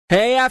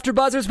Hey,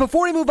 AfterBuzzers,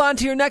 before we move on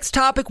to your next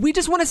topic, we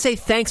just want to say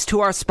thanks to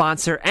our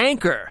sponsor,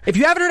 Anchor. If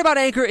you haven't heard about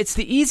Anchor, it's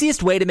the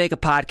easiest way to make a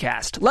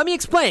podcast. Let me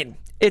explain.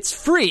 It's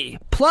free.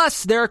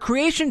 Plus, there are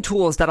creation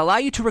tools that allow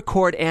you to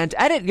record and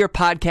edit your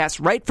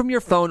podcast right from your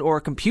phone or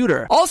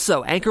computer.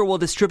 Also, Anchor will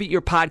distribute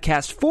your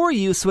podcast for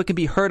you so it can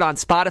be heard on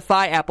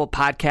Spotify, Apple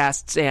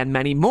Podcasts, and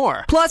many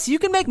more. Plus, you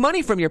can make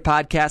money from your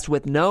podcast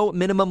with no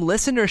minimum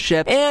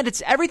listenership, and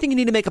it's everything you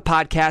need to make a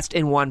podcast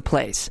in one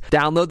place.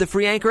 Download the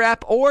free Anchor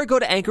app or go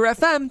to Anchor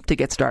FM to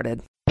get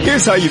started.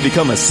 Here's how you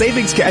become a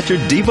savings catcher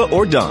diva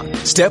or don.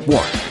 Step 1.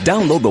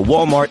 Download the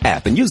Walmart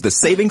app and use the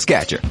savings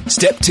catcher.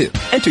 Step 2.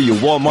 Enter your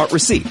Walmart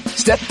receipt.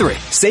 Step 3.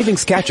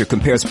 Savings catcher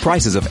compares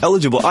prices of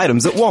eligible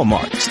items at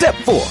Walmart. Step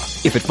 4.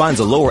 If it finds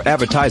a lower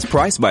advertised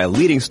price by a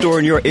leading store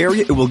in your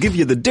area, it will give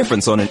you the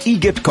difference on an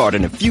e-gift card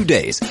in a few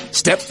days.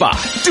 Step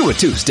 5. Do a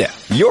 2-step.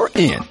 You're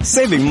in.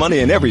 Saving money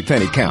and every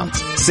penny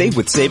counts. Save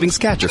with Savings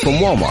Catcher from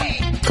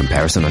Walmart.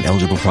 Comparison on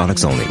eligible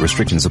products only.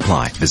 Restrictions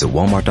apply. Visit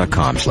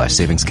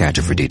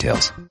walmart.com/savingscatcher for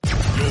details.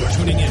 You're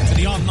tuning in to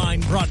the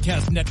online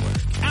broadcast network,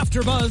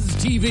 AfterBuzz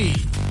TV.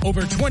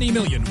 Over 20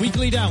 million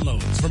weekly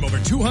downloads from over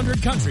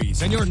 200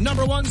 countries and your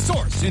number one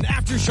source in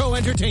after-show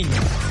entertainment.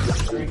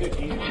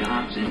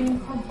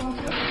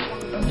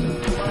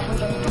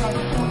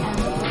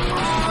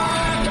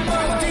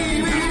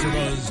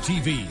 AfterBuzz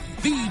TV,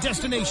 the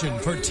destination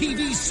for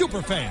TV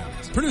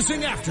superfans.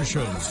 Producing after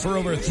shows for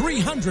over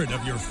 300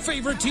 of your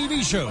favorite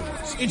TV shows.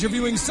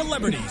 Interviewing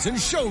celebrities and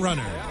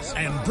showrunners.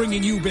 And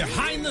bringing you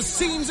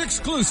behind-the-scenes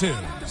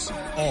exclusives.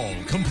 All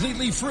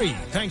completely free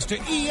thanks to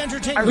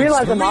E-Entertainment's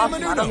Maria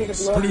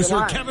Menounos,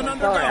 producer Kevin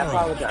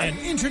Undergaro, and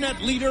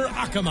internet leader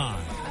Akamai.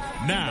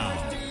 Now,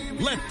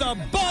 let the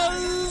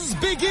buzz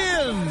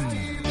begin!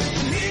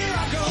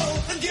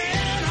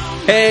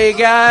 Hey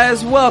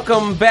guys,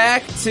 welcome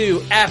back to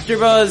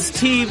AfterBuzz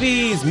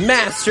TV's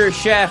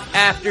MasterChef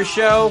After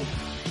Show.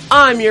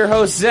 I'm your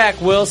host,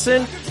 Zach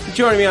Wilson.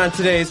 Joining me on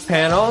today's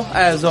panel,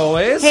 as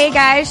always. Hey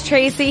guys,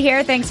 Tracy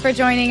here. Thanks for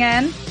joining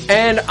in.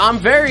 And I'm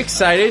very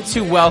excited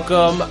to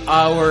welcome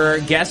our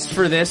guest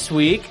for this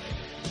week,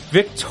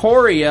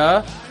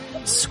 Victoria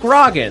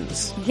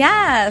Scroggins.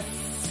 Yes.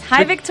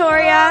 Hi,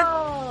 Victoria. Oh.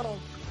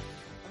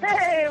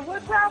 Hey,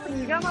 what's happening?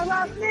 You got my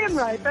last name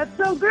right. That's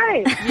so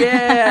great.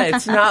 Yeah,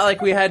 it's not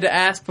like we had to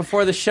ask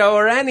before the show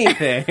or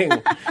anything.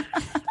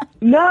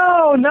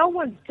 No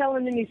one's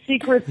telling any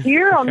secrets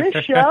here on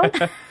this show.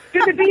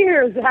 Good to be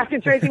here, Zach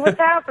and Tracy. What's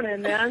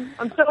happening, man?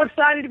 I'm so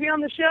excited to be on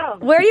the show.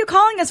 Where are you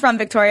calling us from,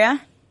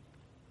 Victoria?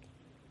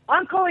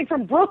 I'm calling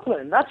from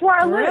Brooklyn. That's where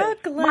I live.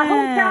 My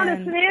hometown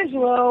is San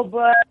Angelo,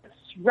 but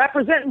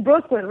representing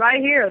Brooklyn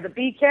right here, the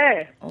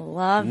BK.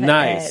 Love it.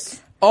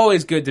 Nice.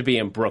 Always good to be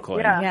in Brooklyn.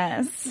 Yeah.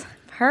 Yes.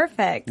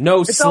 Perfect.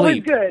 No It's sleep.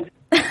 always good.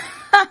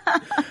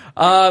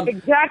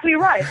 Exactly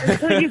right.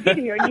 Until you get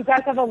here, and you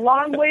guys have a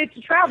long way to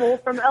travel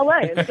from LA.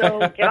 And so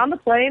get on the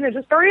plane and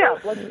just hurry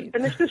up. Let's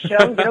finish the show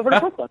and get over to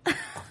Brooklyn.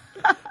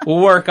 We'll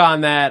work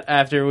on that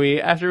after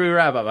we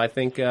wrap up. I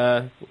think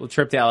we'll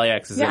trip to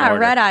LAX is in order.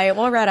 red eye.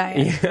 We'll red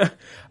eye. Yeah.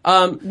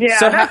 Yeah,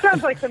 so that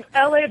sounds like some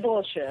LA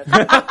bullshit.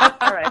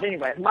 All right,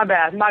 anyway, my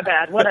bad,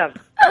 whatever.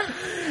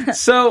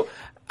 So,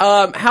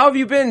 how have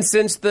you been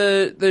since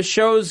the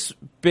show's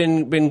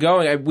been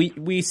going?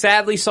 We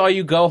sadly saw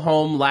you go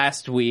home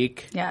last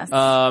week. Yes.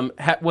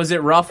 Was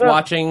it rough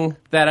watching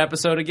that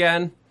episode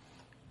again?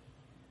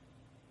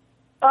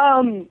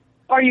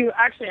 Are you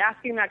actually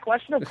asking that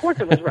question? Of course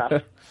it was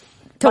rough.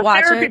 To My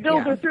watch therapy it?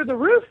 bills Yeah. are through the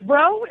roof,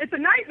 bro. It's a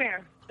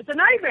nightmare.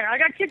 I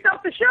got kicked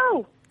off the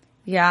show.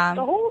 Yeah.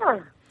 The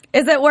horror.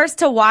 Is it worse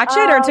to watch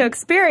it or to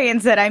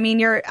experience it? I mean,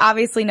 you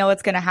obviously know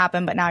what's going to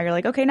happen, but now you're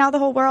like, okay, now the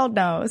whole world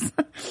knows.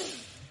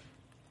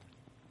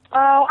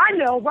 Oh, I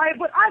know, right?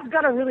 But I've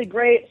got a really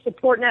great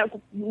support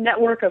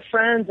network of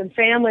friends and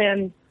family,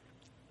 and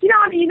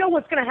you know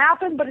what's going to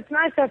happen. But it's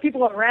nice to have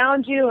people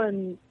around you,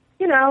 and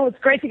it's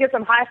great to get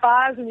some high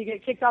fives when you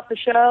get kicked off the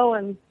show.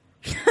 And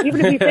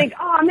even if you think,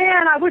 oh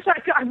man, I wish I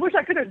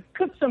could have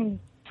cooked some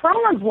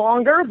prawns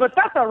longer, but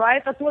that's all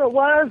right. That's what it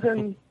was,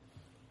 and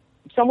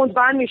someone's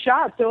buying me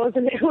shots, so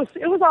it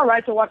was all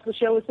right to watch the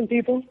show with some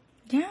people.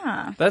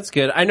 Yeah. That's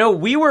good. I know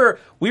we were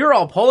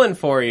all pulling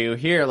for you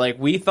here. Like,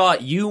 we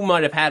thought you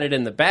might have had it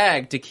in the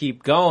bag to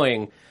keep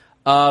going.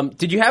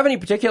 Did you have any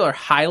particular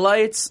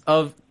highlights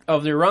of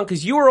the run?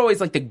 Because you were always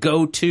like the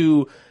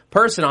go-to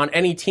person on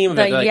any team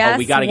event. Like, yes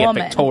we got to get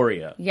woman.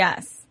 Victoria.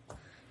 Yes.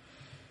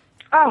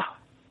 Oh,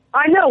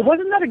 I know.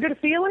 Wasn't that a good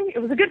feeling? It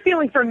was a good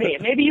feeling for me.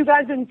 Maybe you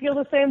guys didn't feel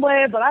the same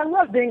way, but I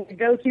love being the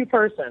go-to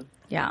person.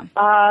 Yeah.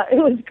 It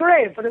was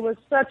great, but it was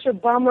such a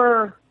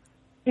bummer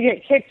to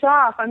get kicked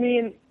off. I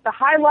mean, the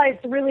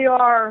highlights really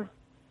are,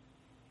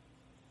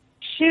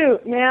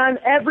 shoot, man,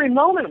 every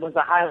moment was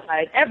a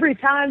highlight. Every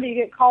time you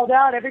get called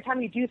out, every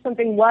time you do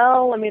something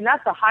well, I mean,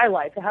 that's a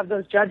highlight to have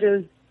those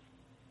judges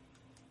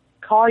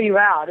call you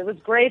out. It was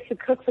great to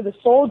cook for the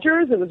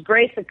soldiers. It was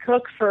great to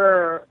cook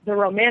for the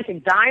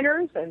romantic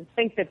diners and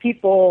think that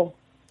people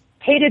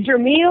hated your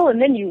meal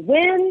and then you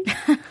win.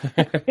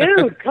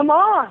 Dude, come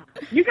on.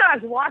 You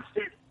guys watched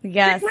it.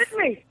 Yes. Stick with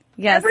me.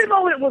 Yes. Every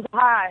moment was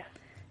high.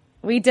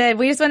 We did.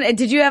 We just went.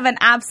 Did you have an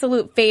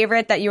absolute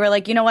favorite that you were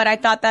like, you know what? I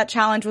thought that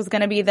challenge was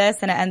going to be this,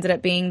 and it ended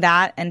up being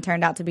that, and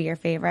turned out to be your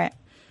favorite.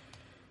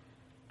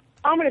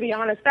 I'm going to be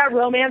honest. That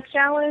romance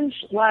challenge,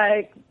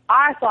 like,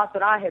 I thought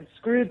that I had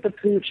screwed the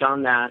pooch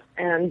on that,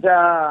 and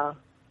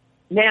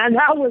man,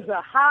 that was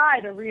a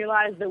high to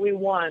realize that we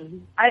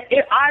won.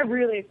 I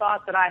really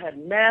thought that I had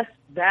messed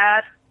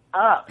that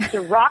up.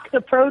 To rock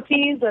the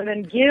proteins and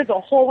then give a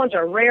whole bunch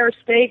of rare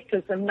steak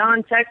to some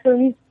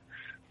non-Texans.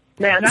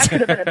 Man, that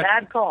could have been a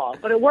bad call.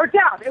 But it worked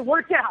out. It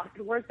worked out.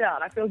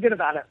 I feel good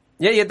about it.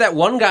 Yeah, you had that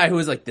one guy who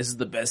was like, this is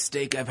the best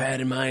steak I've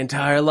had in my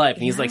entire life.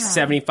 And he's like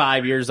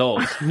 75 years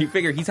old. You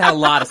figure he's had a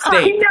lot of steak.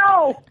 I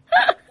know.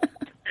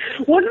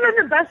 Wasn't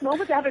it the best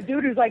moment to have a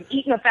dude who's like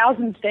eating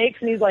 1,000 steaks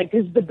and he's like,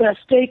 this is the best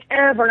steak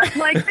ever. And I'm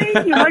like,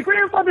 thank you. My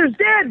grandfather's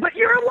dead, but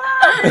you're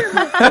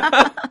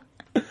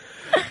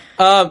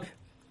alive.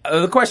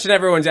 The question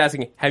everyone's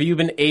asking, have you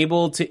been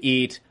able to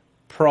eat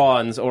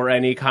prawns or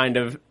any kind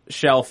of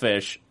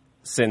shellfish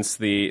since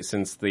the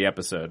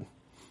episode?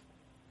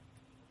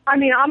 I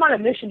mean, I'm on a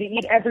mission to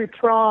eat every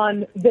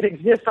prawn that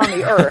exists on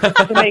the earth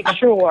to make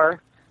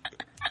sure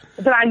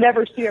that I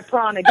never see a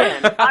prawn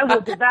again. I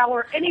will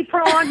devour any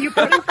prawn you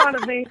put in front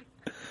of me.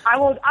 I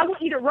will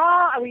eat it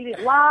raw. I will eat it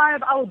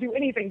live. I will do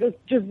anything.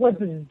 Just let's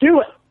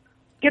do it.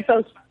 Get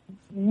those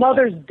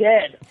mothers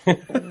dead.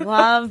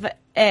 Love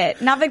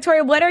it. Now,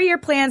 Victoria, what are your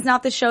plans now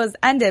that the show has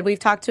ended? We've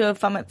talked to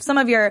some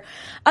of your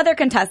other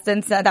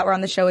contestants that were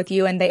on the show with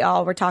you, and they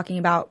all were talking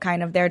about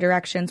kind of their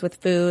directions with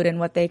food and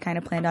what they kind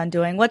of planned on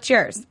doing. What's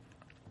yours?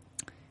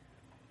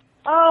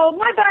 Oh,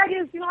 my bag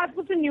is, I've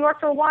lived in New York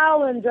for a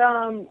while, and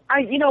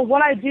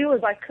what I do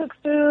is I cook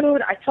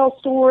food, I tell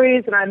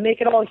stories, and I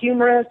make it all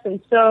humorous. And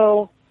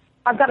so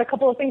I've got a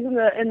couple of things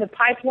in the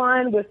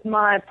pipeline with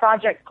my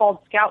project called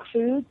Scout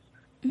Foods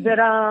that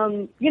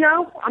I'm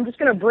just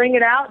going to bring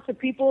it out to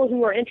people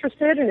who are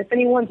interested, and if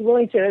anyone's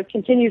willing to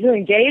continue to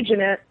engage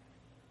in it,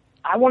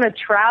 I want to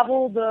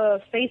travel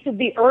the face of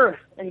the earth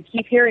and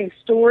keep hearing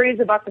stories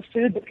about the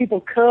food that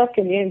people cook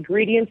and the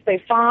ingredients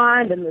they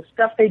find and the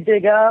stuff they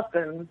dig up,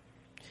 and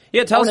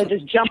I want to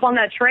just jump on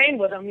that train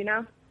with them,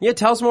 Yeah,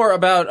 tell us more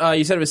about,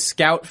 you said it was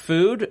Scout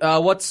Food.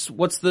 What's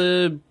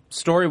the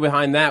story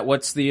behind that?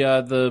 What's the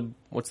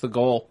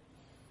goal?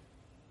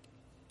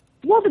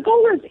 Well, the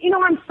goal is,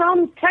 I'm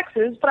from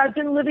Texas, but I've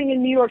been living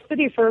in New York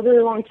City for a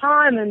really long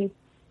time, and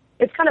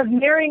it's kind of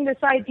marrying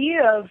this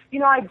idea of,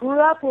 I grew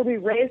up where we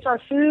raised our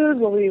food,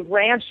 where we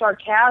ranched our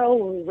cattle,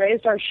 where we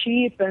raised our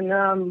sheep, and,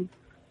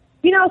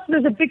 so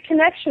there's a big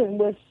connection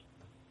with,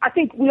 I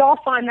think we all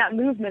find that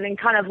movement in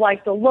kind of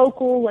like the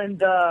local and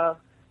the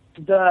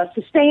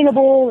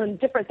sustainable and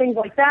different things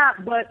like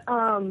that. But,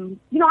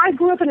 I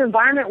grew up in an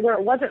environment where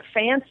it wasn't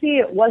fancy,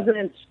 it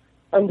wasn't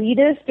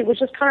elitist, it was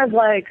just kind of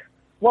like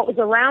what was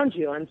around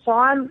you. And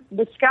so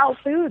with Scout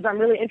Foods, I'm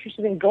really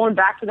interested in going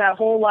back to that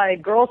whole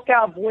like Girl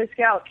Scout, Boy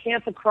Scout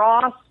camp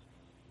across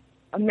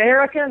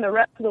America and the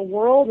rest of the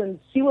world and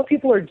see what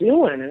people are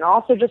doing. And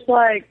also just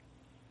like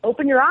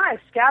open your eyes,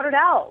 scout it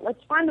out.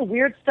 Let's find the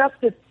weird stuff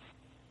that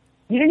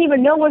you didn't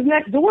even know was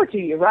next door to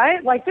you,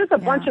 right? Like there's a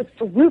bunch of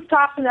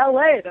rooftops in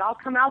LA that I'll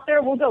come out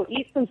there, we'll go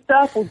eat some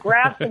stuff, we'll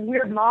grab some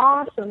weird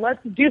moss, and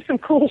let's do some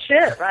cool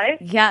shit, right?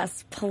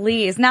 Yes,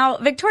 please. Now,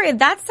 Victoria,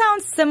 that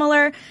sounds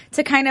similar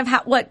to kind of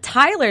what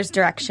Tyler's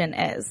direction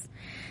is.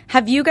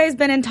 Have you guys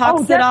been in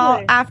talks at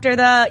all after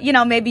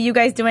maybe you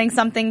guys doing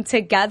something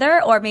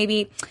together, or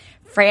maybe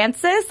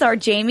Francis or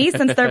Jamie,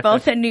 since they're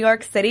both in New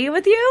York City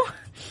with you?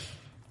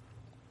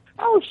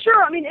 Oh,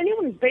 sure. I mean,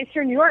 anyone who's based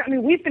here in New York,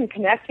 we've been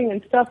connecting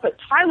and stuff, but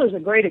Tyler's a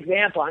great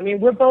example.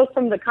 We're both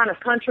from the kind of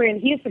country, and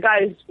he's the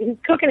guy who's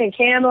cooking in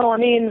camo.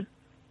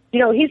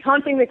 He's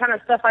hunting the kind of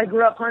stuff I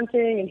grew up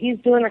hunting, and he's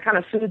doing the kind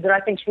of food that I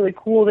think is really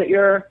cool that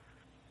you're,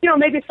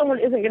 maybe someone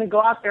isn't going to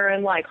go out there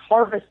and, like,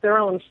 harvest their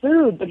own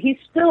food, but he's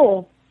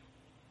still,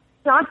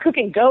 I'm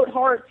cooking goat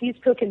hearts, he's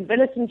cooking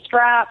venison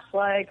straps.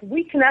 Like,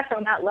 we connect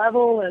on that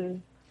level,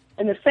 and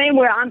in the same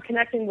way I'm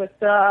connecting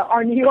with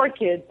our New York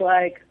kids,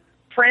 like,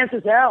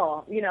 Francis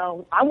L.,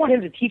 I want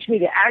him to teach me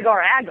the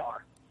agar,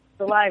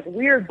 the like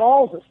weird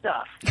balls of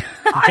stuff.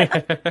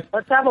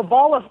 Let's have a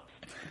ball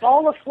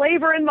of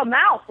flavor in my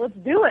mouth. Let's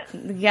do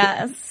it.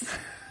 Yes.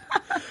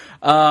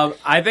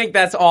 I think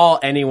that's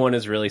all anyone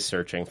is really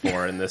searching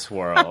for in this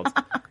world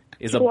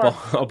is a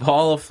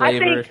ball of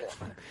flavor.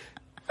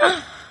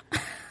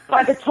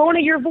 By the tone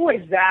of your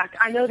voice, Zach,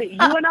 I know that you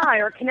and I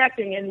are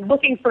connecting and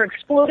looking for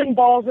exploding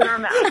balls in our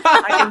mouth.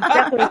 I can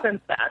definitely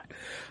sense that.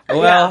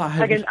 Well,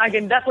 yeah, I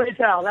can definitely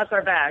tell. That's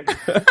our bag.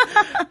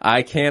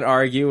 I can't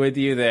argue with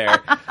you there.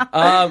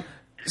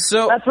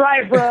 So that's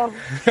right, bro.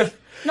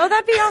 No,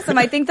 that'd be awesome.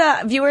 I think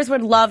the viewers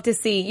would love to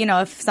see,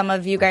 if some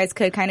of you guys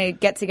could kind of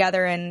get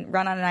together and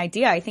run on an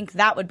idea. I think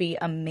that would be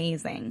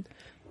amazing.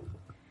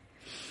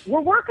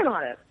 We're working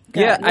on it.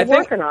 Yeah, We're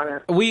working on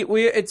it.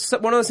 We it's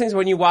one of those things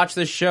when you watch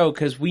this show,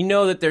 because we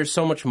know that there's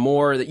so much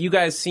more, that you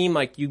guys seem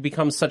like you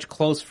become such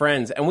close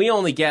friends, and we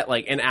only get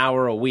like an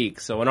hour a week.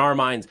 So in our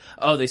minds,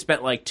 oh, they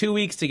spent like 2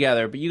 weeks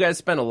together, but you guys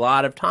spent a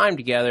lot of time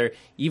together,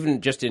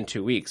 even just in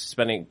 2 weeks,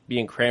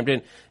 being crammed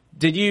in.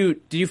 Did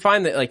you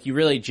find that like you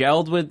really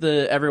gelled with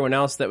everyone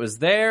else that was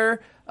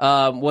there?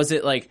 Was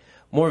it like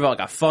more of like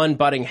a fun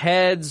butting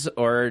heads,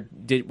 or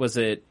was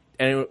there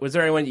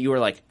anyone that you were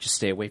like, just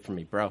stay away from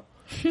me, bro?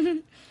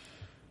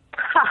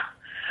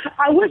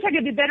 I wish I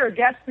could be better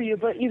guest for you,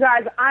 but you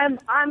guys,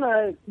 I'm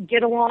a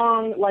get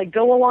along, like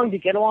go along to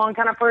get along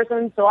kind of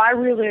person. So I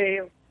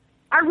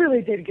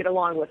really did get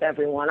along with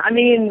everyone. I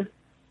mean,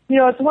 you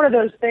know, it's one of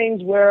those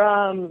things where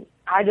I'm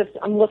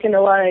looking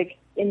to like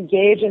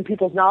engage in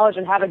people's knowledge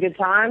and have a good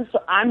time. So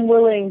I'm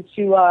willing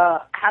to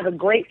have a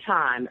great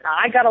time.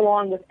 I got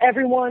along with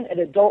everyone at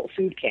adult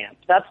food camp.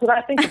 That's what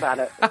I think about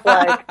it. It's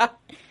like,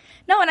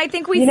 no, and I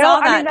think we saw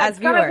that that's as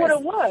viewers. Kind of what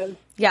it was.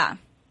 Yeah.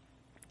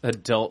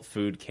 Adult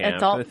food camp.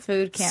 Adult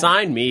food camp.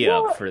 Sign me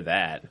up for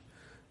that.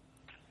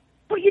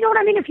 But you know what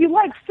I mean? If you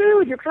like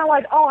food, you're kind of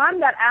like, oh, I'm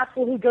that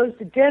asshole who goes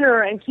to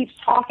dinner and keeps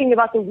talking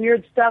about the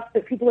weird stuff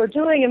that people are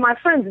doing, and my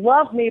friends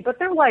love me, but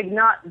they're like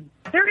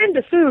they're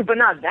into food, but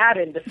not that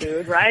into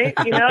food, right?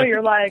 You know,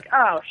 you're like,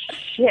 oh,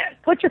 shit,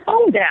 put your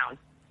phone down.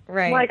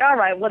 Right. I'm like, all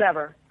right,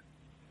 whatever.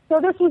 So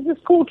this was this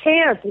cool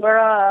camp where,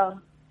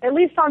 at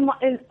least on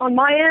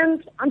my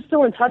end, I'm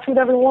still in touch with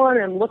everyone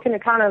and looking to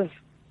kind of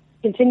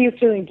continue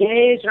to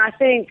engage. And I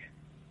think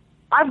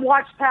I've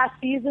watched past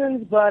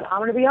seasons, but I'm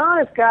going to be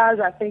honest,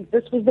 guys, I think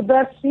this was the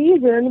best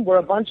season. We're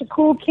a bunch of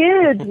cool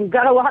kids. We've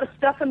got a lot of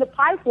stuff in the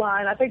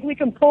pipeline. I think we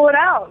can pull it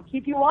out and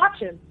keep you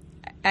watching.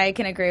 I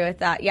can agree with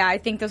that. Yeah, I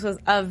think this was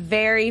a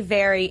very,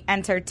 very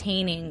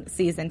entertaining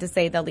season, to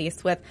say the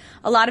least, with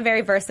a lot of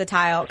very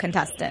versatile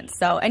contestants.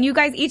 So, and you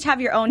guys each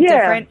have your own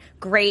different,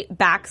 great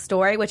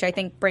backstory, which I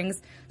think brings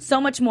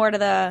so much more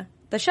to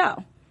the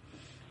show.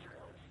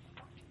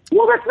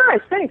 Well, that's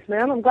nice. Thanks,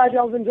 man. I'm glad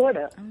y'all enjoyed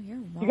it. Oh, you're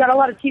welcome. You got a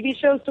lot of TV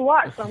shows to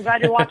watch, so I'm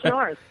glad you're watching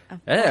ours.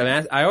 Yeah,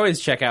 man, I always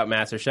check out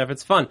MasterChef.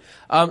 It's fun.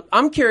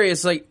 I'm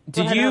curious, like,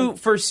 did you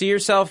foresee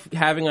yourself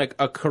having like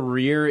a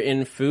career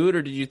in food,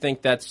 or did you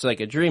think that's like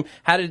a dream?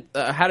 How did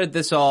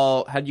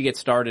you get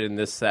started in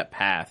that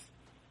path?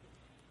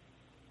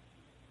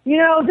 You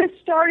know, this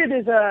started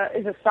as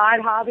a side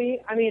hobby.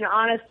 I mean,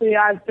 honestly,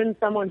 I've been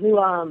someone who,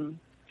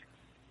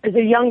 as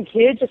a young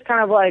kid, just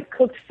kind of like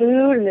cooked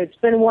food, and it's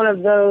been one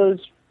of those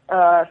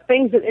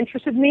things that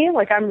interested me.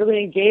 Like, I'm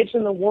really engaged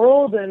in the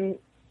world, and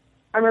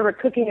I remember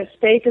cooking a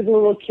steak as a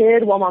little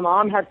kid while my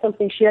mom had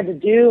something she had to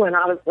do, and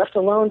I was left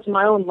alone to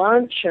my own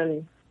lunch.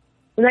 And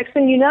the next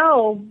thing you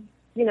know,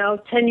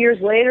 10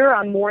 years later,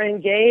 I'm more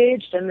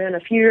engaged, and then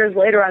a few years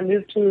later, I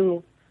moved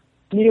to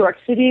New York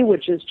City,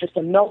 which is just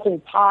a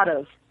melting pot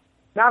of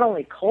not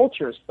only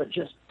cultures, but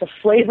just the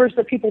flavors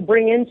that people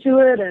bring into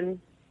it. And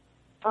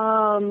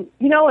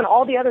and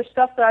all the other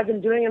stuff that I've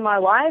been doing in my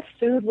life,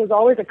 food was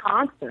always a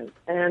constant.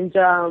 And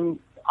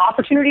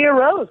opportunity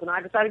arose, and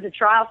I decided to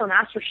try out for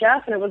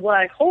MasterChef, and it was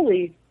like,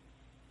 holy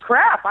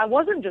crap, I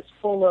wasn't just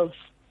full of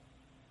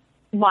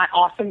my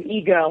awesome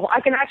ego.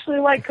 I can actually,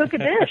 like, cook a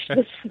dish.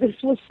 This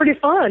was pretty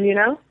fun, you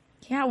know?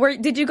 Yeah.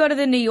 Did you go to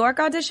the New York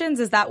auditions?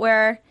 Is that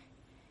where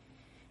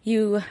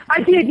you...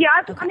 I did, yeah.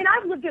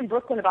 I've lived in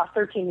Brooklyn about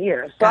 13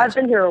 years, so Gotcha. I've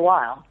been here a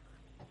while.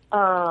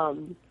 My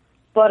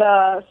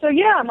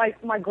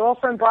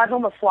girlfriend brought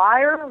home a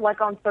flyer, like,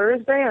 on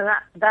Thursday, and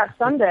that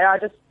Sunday I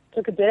just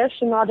took a dish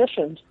and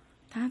auditioned.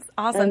 That's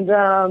awesome.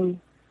 And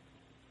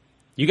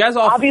you guys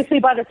all obviously,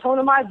 by the tone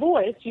of my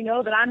voice, you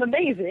know that I'm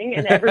amazing,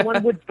 and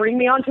everyone would bring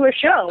me onto a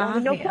show.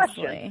 No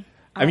question.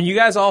 I mean, you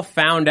guys all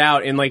found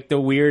out in like the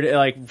weird,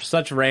 like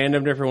such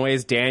random different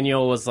ways.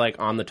 Daniel was like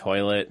on the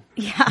toilet.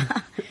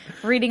 Yeah,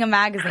 reading a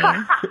magazine,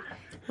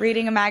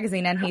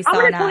 and he saw I'm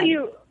going an to tell ad.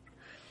 you.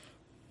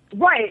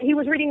 Right, he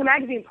was reading a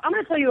magazine. I'm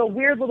going to tell you a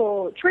weird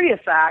little trivia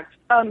fact.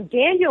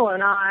 Daniel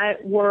and I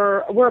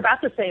were about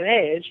the same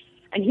age,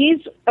 and he's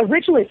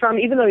originally from,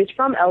 even though he's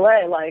from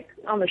L.A., like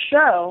on the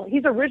show,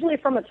 he's originally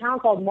from a town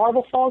called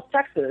Marble Falls,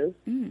 Texas,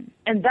 and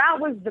that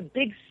was the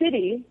big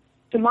city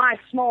to my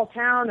small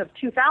town of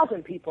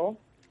 2,000 people.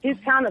 His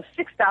town of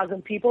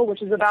 6,000 people,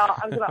 which is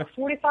I was about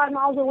 45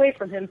 miles away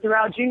from him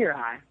throughout junior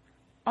high.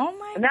 Oh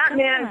my! And that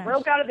man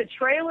broke out of the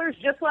trailers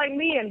just like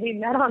me, and we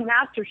met on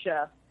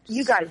MasterChef.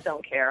 You guys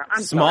don't care.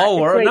 I'm small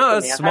sorry. world. No,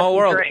 it's small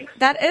world. Drinks.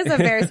 That is a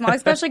very small,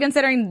 especially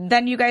considering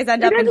then you guys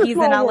end up and he's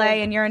in LA world.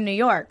 and you're in New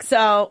York.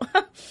 So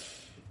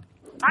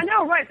I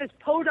know, right? This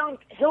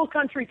podunk hill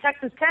country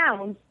Texas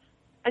towns,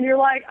 and you're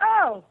like,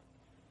 oh,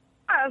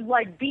 I've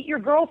like beat your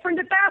girlfriend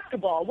at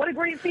basketball. What a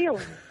great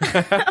feeling.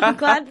 I'm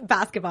glad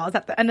basketball is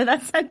at the end of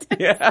that sentence.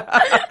 Yeah.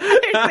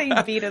 You're saying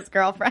beat his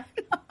girlfriend.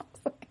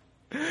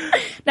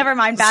 Never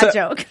mind, bad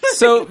joke.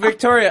 So,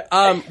 Victoria,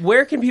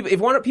 where can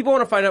people, people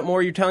want to find out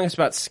more, you're telling us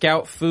about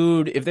Scout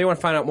Food, if they want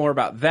to find out more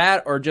about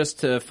that or just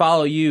to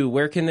follow you,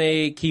 where can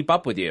they keep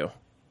up with you?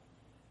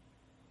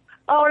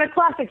 Oh, in a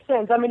classic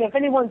sense. I mean, if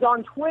anyone's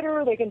on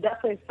Twitter, they can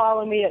definitely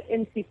follow me at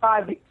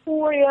MC5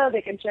 Victoria.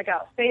 They can check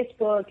out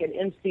Facebook and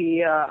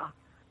MC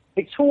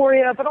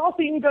Victoria. But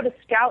also you can go to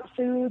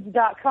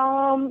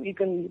scoutfoods.com. You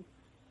can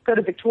go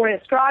to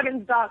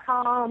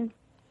victoriascroggins.com.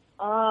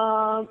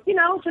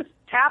 Just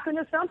tap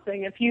into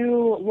something. If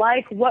you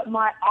like what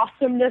my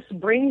awesomeness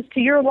brings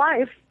to your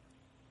life,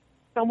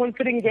 someone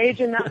could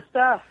engage in that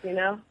stuff,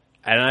 And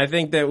I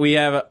think that we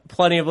have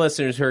plenty of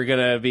listeners who are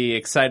going to be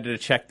excited to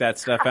check that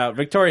stuff out.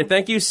 Victoria,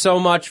 thank you so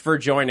much for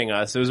joining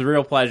us. It was a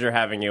real pleasure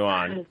having you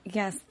on.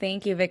 Yes,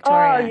 thank you,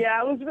 Victoria. Oh,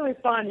 yeah, it was really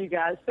fun, you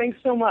guys. Thanks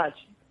so much.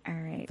 All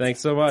right. Thanks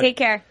so much. Take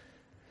care.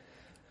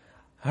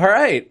 All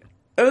right.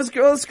 It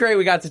was great.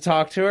 We got to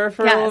talk to her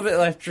for a little bit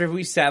after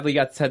we sadly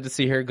got to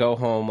see her go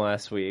home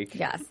last week.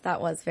 Yes,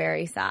 that was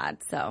very sad.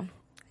 So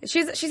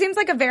she seems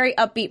like a very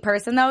upbeat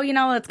person, though.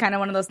 It's kind of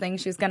one of those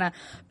things. She's going to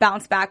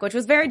bounce back, which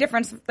was very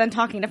different than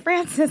talking to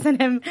Francis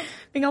and him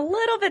being a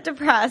little bit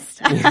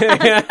depressed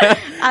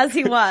as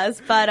he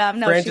was. But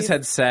no, Francis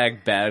had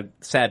sad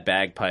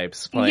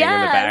bagpipes playing in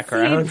the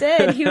background. Yes,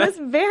 he did. He was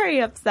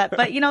very upset.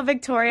 But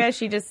Victoria,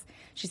 she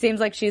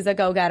seems like she's a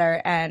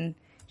go-getter, and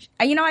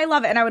I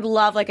love it. And I would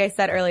love, like I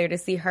said earlier, to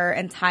see her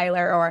and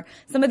Tyler or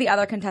some of the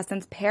other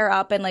contestants pair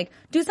up and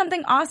do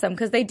something awesome,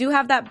 because they do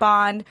have that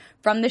bond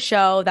from the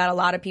show that a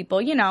lot of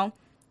people,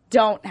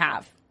 don't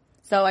have.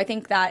 So I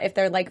think that if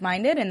they're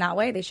like-minded in that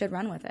way, they should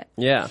run with it.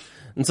 Yeah.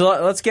 And so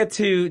let's get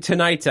to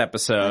tonight's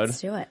episode. Let's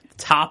do it.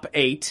 Top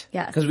 8.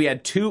 Yes. Because we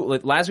had 2.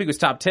 Last week was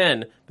top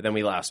 10, but then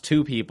we lost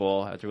 2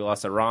 people after we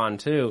lost to Ron,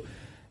 too.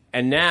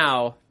 And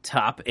now,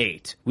 top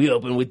 8. We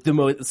open with the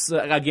most,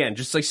 again,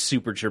 just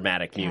super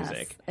dramatic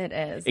music. Yes, it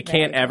is. It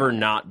can't ever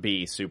not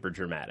be super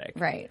dramatic.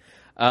 Right.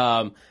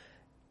 And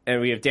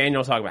we have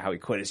Daniel talking about how he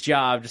quit his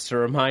job, just to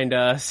remind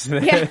us.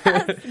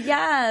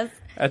 Yes.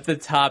 At the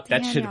top,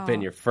 that should have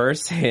been your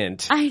first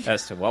hint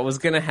as to what was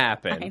going to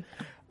happen.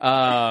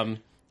 And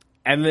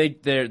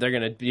they're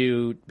going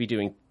to be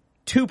doing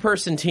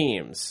 2-person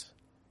teams,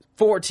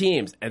 4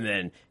 teams, and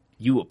then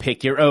you will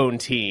pick your own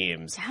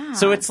teams. Yeah.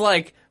 So it's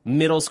like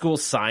middle school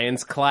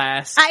science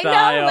class style.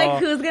 I know,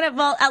 who's going to,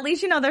 well, at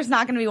least there's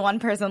not going to be one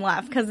person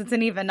left because it's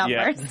an even number.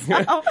 Yeah.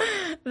 So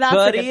that's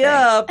Buddy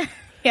up.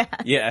 Yeah.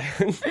 Yeah.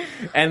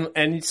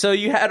 and so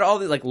you had all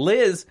these,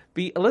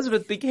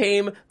 Elizabeth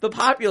became the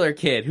popular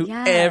kid who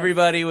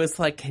everybody was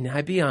like, can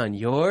I be on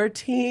your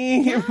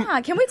team?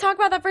 Yeah. Can we talk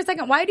about that for a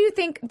second? Why do you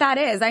think that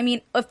is? I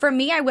mean, for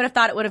me, I would have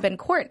thought it would have been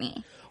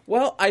Courtney.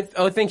 Well, I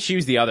think she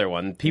was the other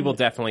one. People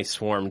definitely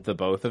swarmed the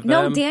both of them.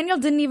 No, Daniel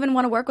didn't even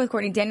want to work with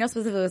Courtney. Daniel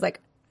specifically was like,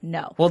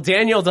 no. Well,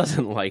 Daniel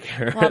doesn't like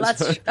her. Well,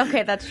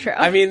 that's true.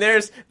 I mean,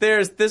 there's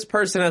this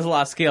person has a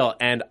lot of skill,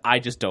 and I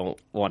just don't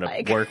want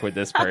to work with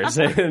this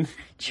person.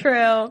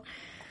 True.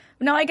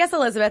 No, I guess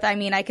Elizabeth, I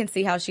mean, I can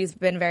see how she's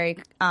been very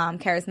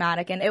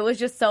charismatic, and it was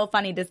just so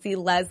funny to see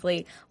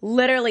Leslie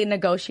literally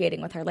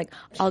negotiating with her, like,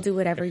 I'll do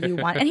whatever you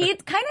want. And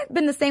he'd kind of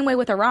been the same way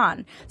with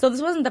Iran. So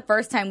this wasn't the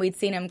first time we'd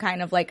seen him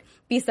kind of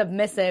be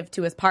submissive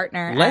to his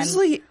partner.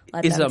 Leslie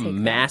is a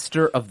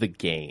master of the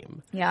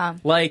game. Yeah.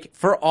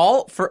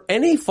 For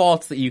any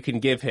faults that you can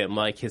give him,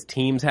 his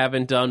teams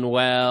haven't done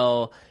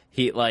well,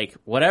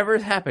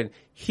 whatever's happened,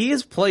 he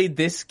has played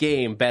this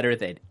game better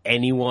than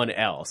anyone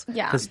else.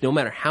 Yeah. Because no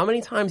matter how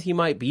many times he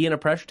might be in a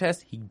pressure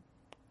test, he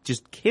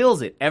just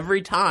kills it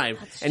every time.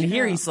 And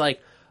here he's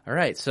like, all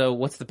right, so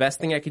what's the best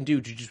thing I can do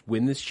to just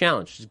win this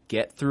challenge? Just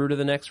get through to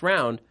the next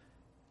round.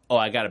 Oh,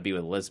 I got to be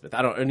with Elizabeth.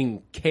 I don't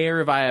even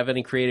care if I have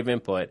any creative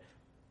input.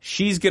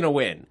 She's going to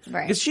win.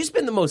 Right. Because she's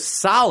been the most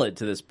solid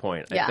to this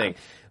point, I think.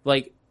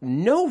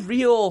 No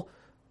real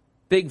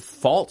big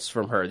faults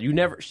from her.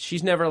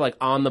 She's never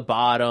on the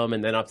bottom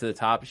and then up to the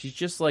top. She's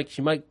just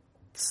she might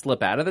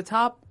slip out of the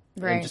top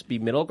and just be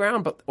middle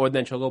ground, or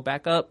then she'll go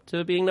back up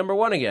to being number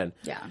 1 again.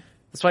 Yeah.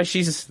 That's why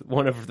she's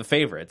one of the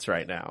favorites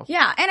right now.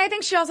 Yeah, and I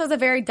think she also has a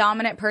very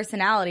dominant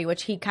personality,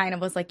 which he kind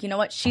of was like, you know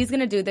what, she's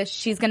going to do this,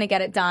 she's going to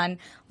get it done.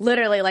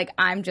 Literally,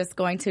 I'm just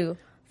going to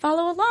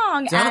follow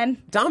along.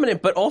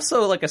 Dominant, but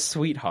also a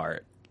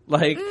sweetheart.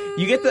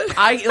 You get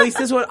at least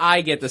this is what I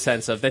get the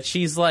sense of, that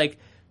she's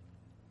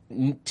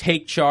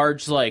take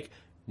charge,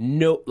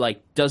 no,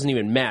 doesn't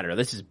even matter.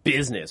 This is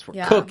business.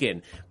 We're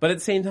cooking. But at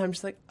the same time,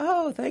 she's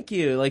oh, thank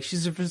you. She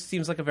just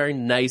seems like a very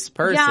nice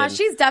person. Yeah,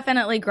 she's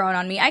definitely grown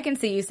on me. I can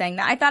see you saying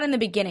that. I thought in the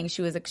beginning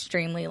she was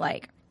extremely,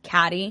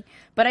 catty.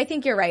 But I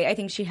think you're right. I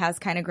think she has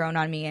kind of grown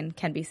on me and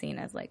can be seen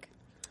as,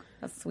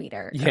 a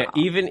sweeter girl. Yeah,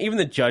 even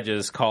the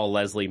judges call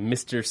Leslie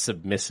Mr.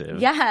 Submissive.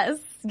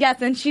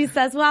 Yes, and she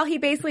says, well, he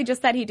basically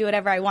just said he'd do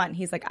whatever I want.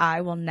 He's like,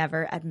 I will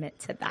never admit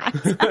to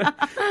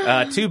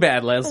that. Too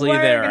bad, Leslie.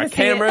 There are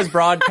cameras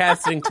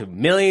broadcasting to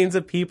millions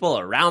of people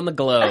around the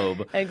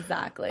globe.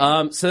 Exactly.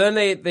 So then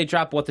they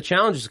drop what the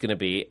challenge is going to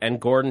be, and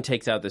Gordon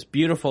takes out this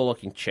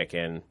beautiful-looking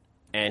chicken,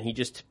 and he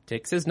just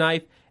takes his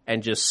knife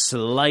and just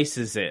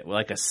slices it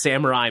like a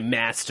samurai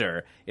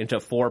master into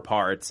 4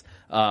 parts.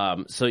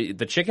 So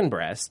the chicken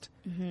breast,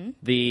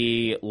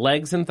 the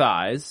legs and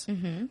thighs,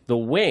 the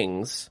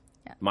wings,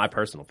 my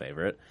personal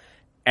favorite,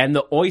 and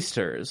the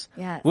oysters,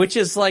 Yes. which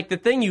is like the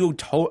thing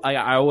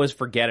I always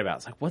forget about.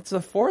 It's like, what's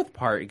the fourth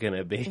part going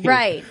to be?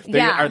 Right.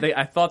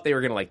 I thought they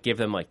were going to like give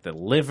them like the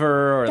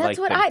liver or That's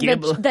like what the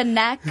giblet. the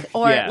neck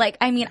or Yeah. like,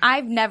 I mean,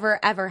 I've never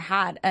ever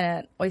had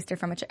an oyster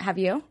from a chicken. Have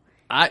you?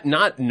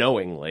 Not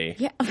knowingly.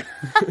 Yeah.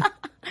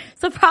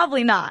 So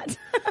probably not.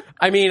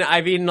 I mean,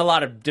 I've eaten a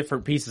lot of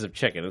different pieces of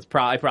chicken.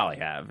 I probably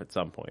have at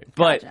some point.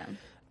 But Gotcha.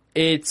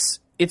 it's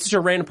just a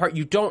random part.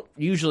 You don't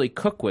usually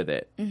cook with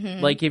it.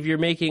 Mm-hmm. Like if you're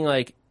making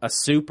like a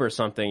soup or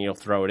something, you'll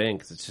throw it in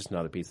because it's just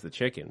another piece of the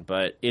chicken.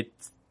 But it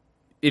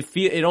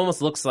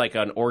almost looks like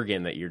an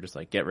organ that you're just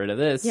like, get rid of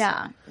this.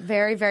 Yeah.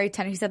 Very, very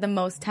tender. He said the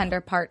most tender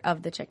part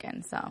of the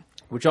chicken. So.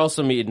 Which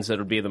also means it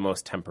would be the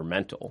most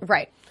temperamental.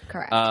 Right.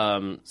 Correct.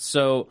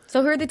 So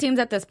who are the teams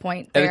at this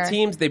point? the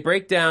teams, they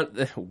break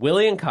down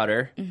Willie and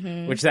Cutter,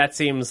 which that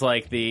seems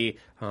like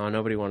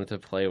nobody wanted to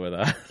play with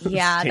us.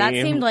 Yeah, that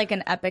team. seemed like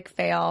an epic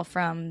fail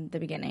from the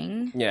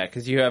beginning. Yeah,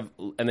 because you have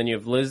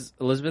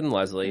Elizabeth and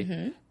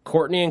Leslie,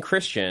 Courtney and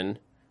Christian,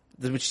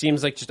 which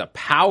seems like just a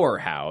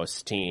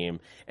powerhouse team,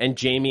 and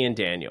Jamie and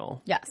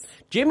Daniel. Yes.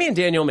 Jamie and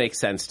Daniel make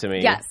sense to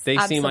me. Yes, They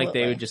seem like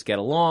they absolutely. would just get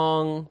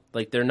along.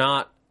 Like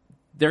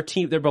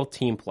they're both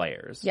team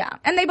players. Yeah.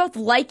 And they both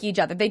like each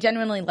other. They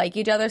genuinely like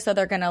each other, so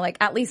they're going to like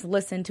at least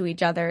listen to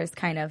each other's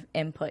kind of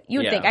input. You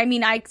would Yeah. think. I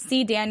mean, I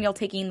see Daniel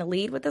taking the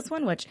lead with this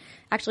one, which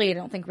actually I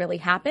don't think really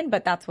happened,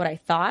 but that's what I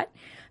thought.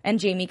 And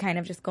Jamie kind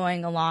of just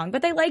going along.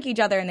 But they like each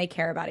other and they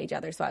care about each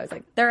other, so I was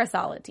like, they're a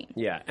solid team.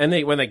 Yeah, and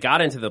when they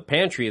got into the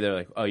pantry, they're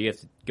like, oh, you have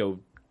to go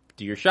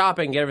do your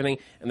shopping, get everything,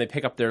 and they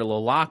pick up their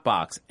little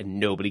lockbox, and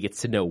nobody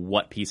gets to know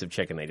what piece of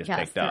chicken they just Yes,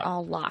 picked they're up.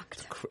 all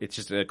locked. It's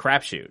just a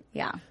crapshoot.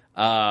 Yeah.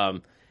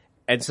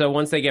 And so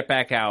once they get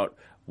back out,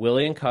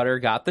 Willie and Cutter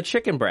got the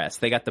chicken breast.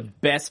 They got the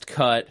best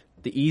cut,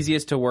 the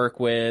easiest to work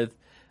with.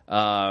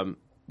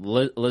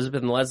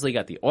 Elizabeth and Leslie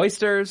got the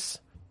oysters,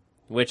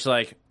 which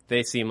like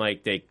they seem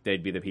like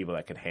they'd be the people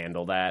that could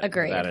handle that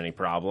Agreed. without any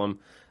problem.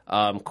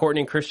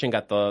 Courtney and Christian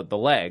got the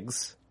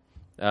legs,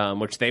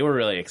 which they were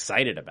really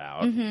excited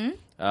about.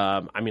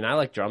 I mean, I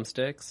like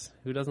drumsticks.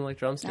 Who doesn't like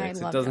drumsticks?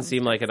 It love doesn't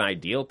seem like an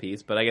ideal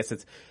piece, but I guess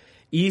it's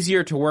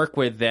easier to work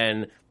with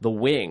than the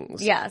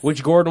wings. Yes.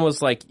 Which Gordon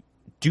was like,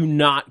 do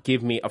not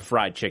give me a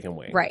fried chicken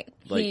wing. Right.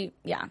 Like,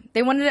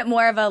 They wanted it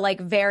more of a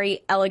like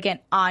very elegant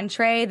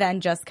entree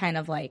than just kind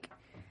of like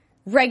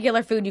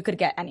regular food you could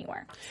get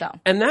anywhere. So.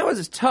 and that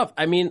was tough.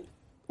 I mean,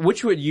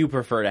 which would you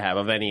prefer to have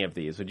of any of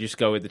these? Would you just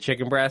go with the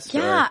chicken breast?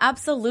 Yeah, or?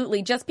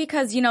 absolutely. Just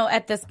because,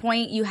 at this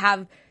point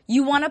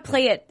you want to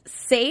play it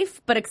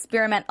safe, but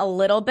experiment a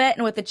little bit.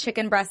 And with the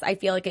chicken breast, I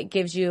feel like it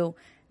gives you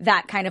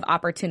that kind of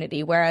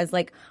opportunity. Whereas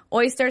like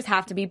oysters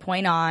have to be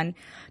point on.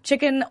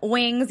 Chicken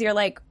wings, you're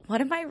like,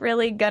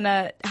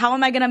 how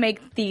am I going to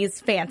make these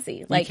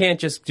fancy? Like, You can't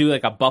just do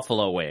like a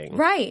buffalo wing.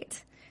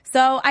 right.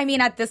 So, I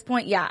mean, at this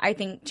point, yeah, I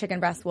think chicken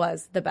breast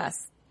was the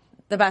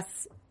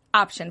best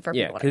option for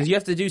Yeah, people. because you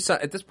have to do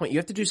at this point you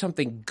have to do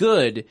something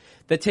good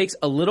that takes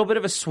a little bit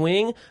of a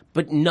swing,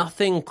 but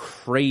nothing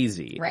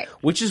crazy. Right.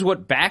 Which is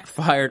what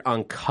backfired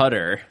on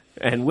Cutter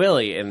and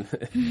Willie in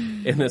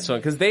this one,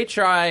 because they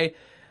try.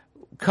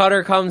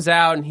 Cutter comes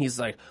out and he's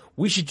like,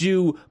 we should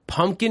do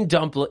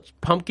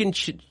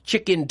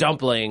chicken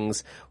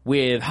dumplings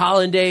with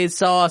hollandaise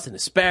sauce and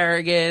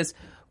asparagus,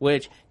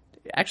 which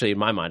actually in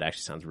my mind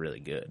actually sounds really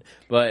good.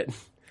 But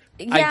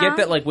I get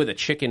that like with a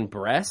chicken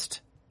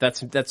breast,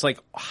 that's like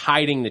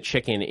hiding the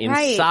chicken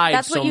inside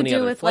That's so what you many do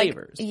other with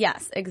flavors. Like,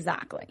 yes,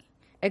 exactly.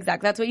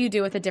 That's what you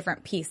do with a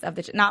different piece of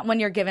the not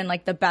when you're given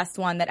like the best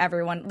one that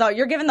though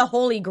you're given the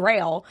holy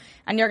grail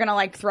and you're going to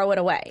like throw it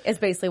away is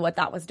basically what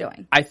that was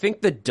doing. I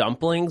think the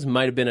dumplings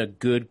might have been a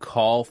good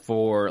call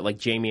for like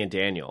Jamie and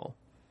Daniel.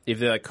 If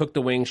they like cook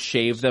the wings,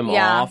 shave them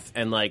off,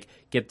 and like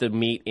get the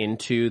meat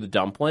into the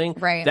dumpling,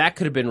 right? That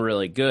could have been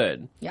really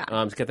good. Yeah,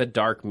 to get the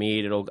dark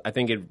meat, I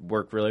think it'd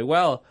work really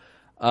well.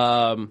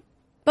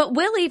 But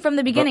Willie from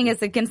the beginning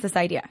is against this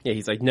idea. Yeah,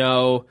 he's like,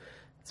 no,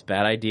 it's a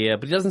bad idea,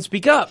 but he doesn't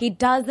speak up. He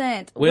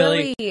doesn't.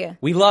 Willie,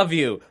 we love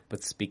you,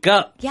 but speak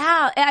up.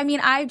 Yeah, I mean,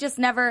 I've just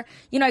never,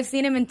 I've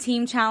seen him in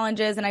team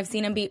challenges and I've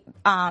seen him be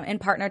in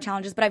partner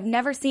challenges, but I've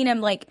never seen him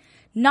like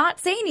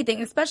not say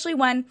anything, especially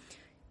when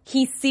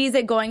he sees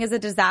it going as a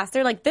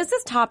disaster. Like, this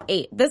is top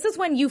 8. This is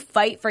when you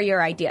fight for your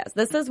ideas.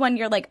 This is when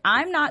you're like,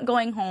 I'm not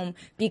going home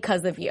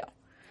because of you.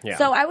 Yeah.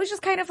 So I was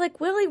just kind of like,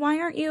 Willie, why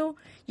aren't you?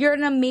 You're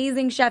an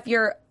amazing chef.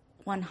 You're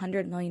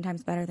 100 million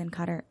times better than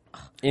Cutter.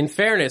 Ugh. In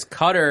fairness,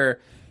 Cutter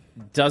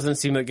doesn't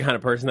seem like the kind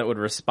of person that would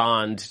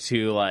respond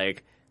to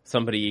like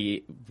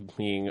somebody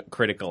being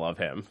critical of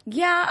him.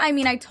 Yeah, I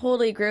mean, I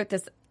totally agree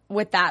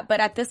with that.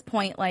 But at this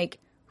point, like,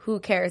 who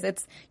cares?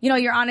 It's,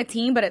 you're on a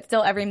team, but it's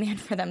still every man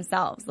for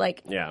themselves.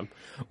 Like, yeah.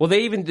 Well,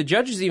 the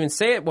judges even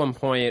say at one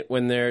point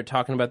when they're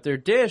talking about their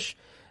dish,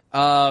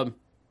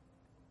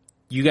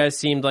 you guys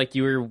seemed like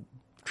you were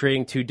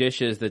creating two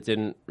dishes that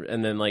didn't,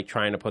 and then like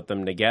trying to put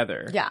them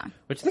together. Yeah.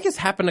 Which I think has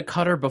happened to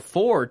Cutter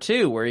before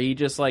too, where he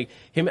just like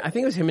I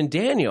think it was him and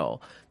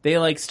Daniel. They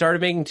like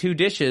started making two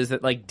dishes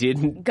that like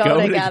didn't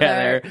go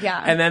together.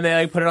 Yeah. And then they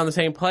like put it on the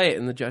same plate,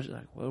 and the judge is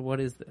like, well, what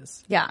is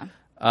this? Yeah.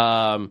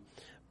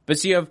 But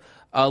so you have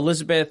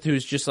Elizabeth,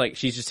 who's just like,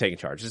 she's just taking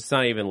charge. It's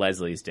not even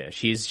Leslie's dish.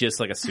 She's just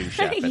like a sous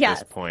chef at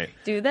this point.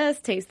 Do this,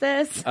 taste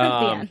this. The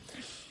end.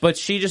 But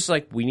she just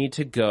like, we need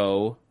to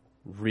go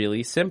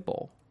really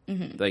simple.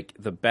 Like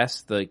the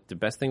best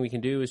thing we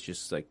can do is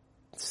just like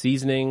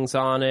seasonings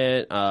on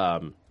it.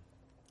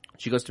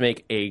 She goes to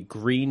make a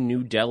green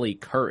New Delhi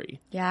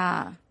curry.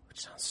 Yeah. Which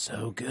sounds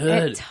so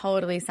good. It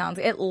totally sounds.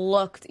 It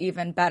looked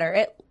even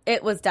better.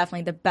 It was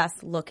definitely the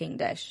best looking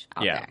dish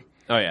out there.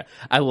 Oh, yeah.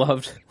 I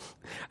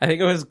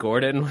think it was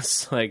Gordon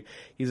was like,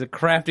 he's a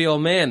crafty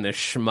old man, this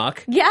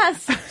schmuck.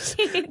 Yes.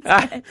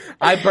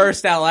 I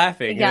burst out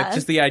laughing. Yes. It's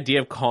just the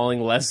idea of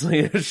calling Leslie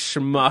a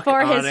schmuck for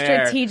on his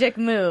air. Strategic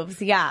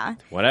moves. Yeah.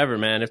 Whatever,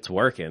 man. It's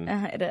working.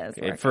 It is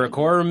working. For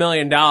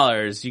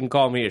 $250,000, you can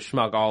call me a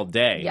schmuck all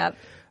day. Yep.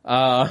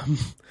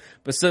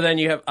 But so then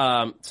you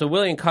have, so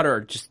Willie and Cutter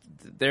are just,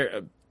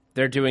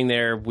 they're doing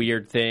their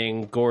weird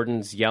thing.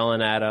 Gordon's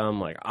yelling at him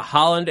like a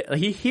Holland.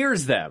 He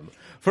hears them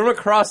from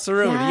across the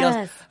room. Yes. And he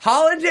yells,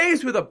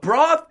 "Hollandaise with a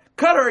broth?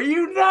 Cutter, are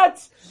you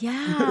nuts?"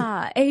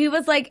 Yeah. And he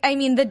was like, I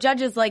mean, the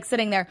judge is like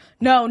sitting there,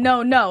 no.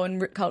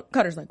 And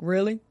Cutter's like,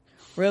 really?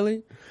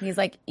 And he's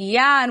like,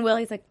 yeah. And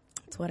Willie's like,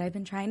 that's what I've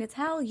been trying to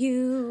tell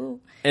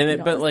you.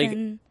 And but like,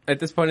 at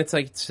this point, it's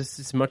like, it's just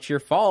as much your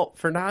fault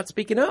for not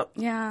speaking up.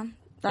 Yeah.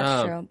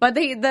 That's true. But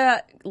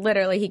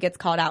literally he gets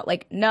called out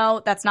like,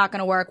 no, that's not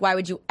going to work. Why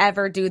would you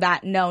ever do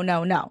that?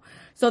 No.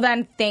 So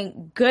then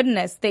thank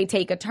goodness they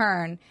take a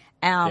turn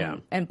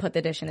and put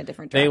the dish in a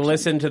different direction. They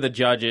listen to the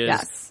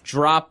judges,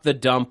 drop the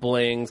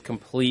dumplings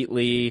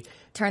completely.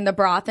 Turn the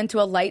broth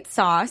into a light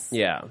sauce.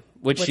 Yeah.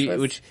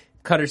 Which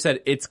Cutter said,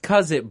 it's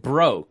 'cause it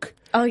broke.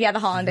 Oh, yeah, the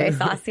hollandaise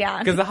sauce, yeah.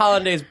 Because the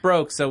hollandaise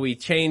broke, so we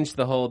changed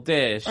the whole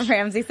dish.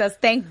 Ramsey says,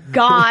 thank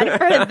God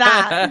for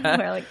that.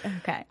 We're like,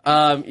 okay.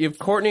 You have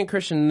Courtney and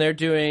Christian, they're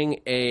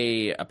doing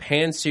a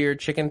pan-seared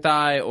chicken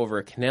thigh over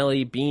a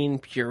cannelli bean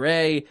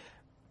puree,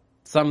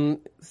 some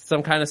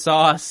kind of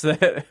sauce.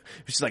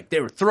 She's like,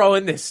 they were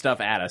throwing this stuff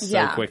at us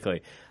so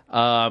quickly.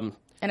 And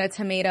a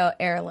tomato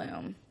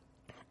heirloom.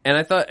 And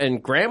I thought,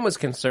 and Graham was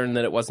concerned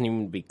that it wasn't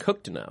even be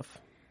cooked enough.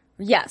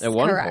 Yes, at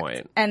one correct.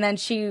 point. And then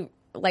she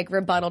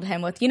rebutted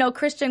him with,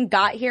 Christian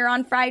got here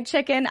on fried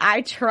chicken.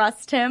 I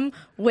trust him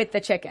with the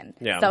chicken.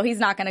 Yeah. So he's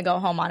not going to go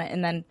home on it.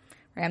 And then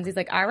Ramsey's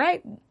like, all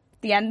right,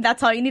 the end.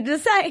 That's all you needed to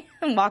say,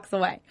 and walks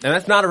away. And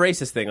that's not a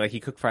racist thing. Like, he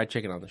cooked fried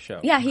chicken on the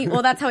show. Yeah,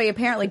 that's how he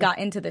apparently got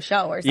into the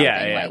show or something.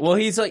 Yeah. Well,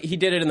 he's like, he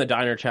did it in the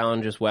diner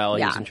challenge as well.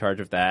 Yeah. He's in charge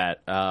of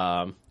that.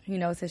 He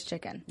knows his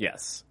chicken.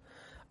 Yes.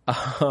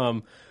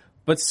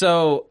 But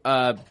so,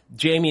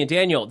 Jamie and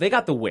Daniel, they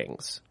got the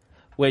wings.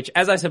 Which,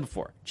 as I said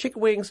before,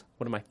 chicken wings,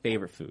 one of my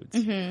favorite foods.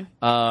 Mm-hmm.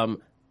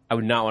 I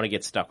would not want to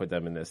get stuck with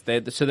them in this.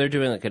 So they're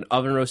doing like an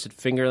oven roasted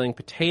fingerling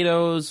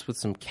potatoes with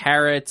some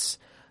carrots.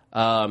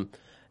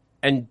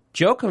 And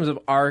Joe comes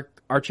up, our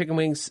chicken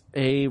wings,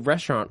 a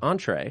restaurant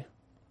entree.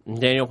 And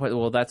Daniel,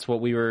 well, that's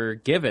what we were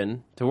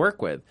given to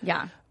work with.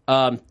 Yeah.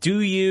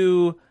 Do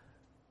you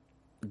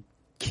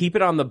keep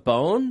it on the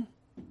bone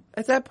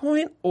at that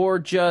point, or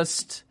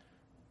just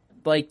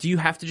like, do you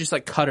have to just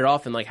like cut it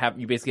off and like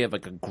you basically have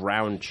like a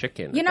ground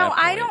chicken?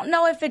 I don't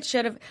know if it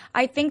should have.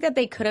 I think that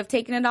they could have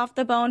taken it off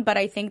the bone, but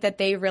I think that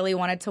they really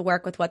wanted to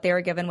work with what they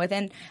were given with.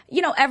 And,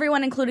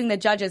 everyone, including the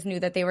judges, knew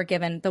that they were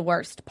given the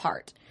worst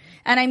part.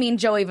 And I mean,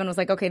 Joe even was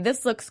like, okay,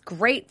 this looks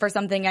great for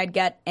something I'd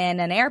get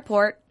in an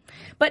airport.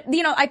 But,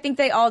 I think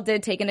they all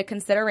did take into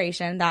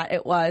consideration that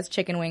it was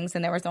chicken wings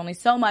and there was only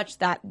so much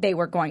that they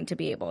were going to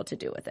be able to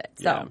do with it.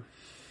 So,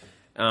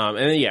 and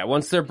then,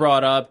 once they're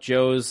brought up,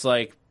 Joe's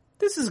like,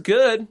 this is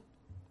good.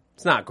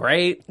 It's not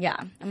great.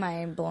 Yeah. Am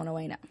I blown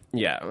away now?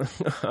 Yeah.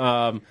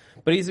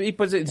 But he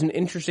puts it's an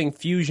interesting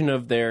fusion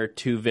of their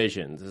two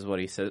visions, is what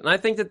he says. And I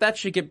think that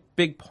should get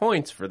big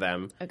points for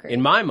them. Agreed.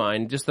 In my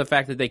mind, just the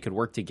fact that they could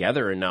work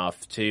together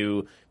enough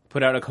to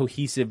put out a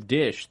cohesive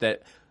dish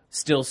that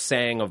still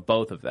sang of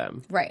both of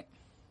them. Right.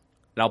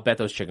 And I'll bet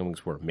those chicken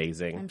wings were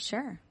amazing. I'm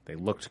sure. They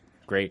looked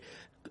great.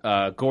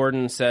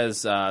 Gordon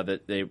says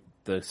that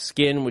the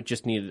skin would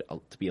just need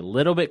to be a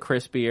little bit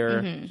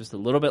crispier, just a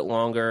little bit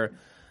longer.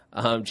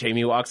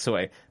 Jamie walks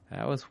away.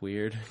 That was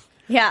weird.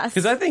 Yes.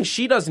 Because I think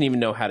she doesn't even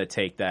know how to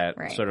take that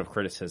sort of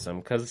criticism.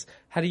 Because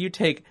how do you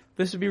take,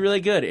 this would be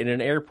really good in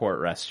an airport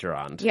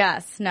restaurant?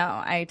 Yes. No,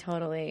 I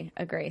totally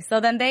agree. So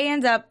then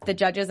the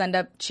judges end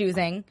up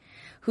choosing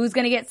who's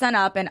going to get sent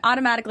up. And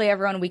automatically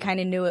everyone, we kind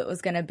of knew it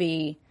was going to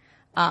be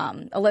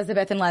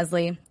Elizabeth and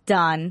Leslie.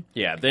 Done.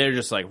 Yeah, they're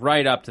just like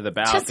right up to the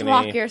balcony. Just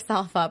walk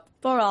yourself up.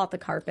 Throw it out the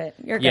carpet.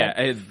 You're good.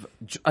 Yeah,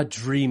 a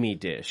dreamy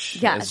dish,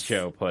 yes, as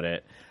Joe put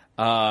it.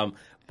 But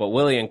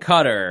Willie and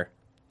Cutter,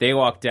 they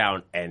walk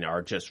down and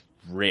are just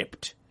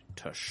ripped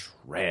to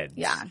shreds.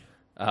 Yeah.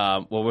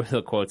 What were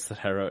the quotes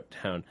that I wrote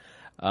down?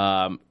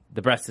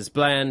 The breast is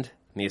bland,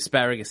 And the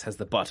asparagus has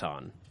the butt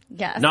on.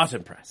 Yes. Not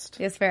impressed.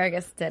 The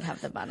asparagus did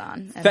have the butt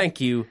on.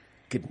 Thank you.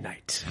 Good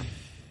night.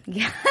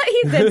 Yeah,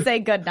 he did say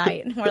good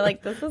night. We're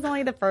like, this is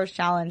only the first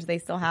challenge. They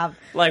still have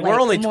we're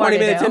only more 20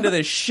 to minutes do. into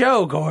this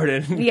show,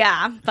 Gordon.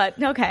 Yeah,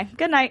 but okay.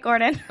 Good night,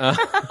 Gordon.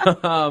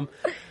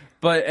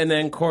 And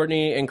then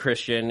Courtney and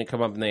Christian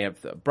come up and they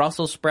have the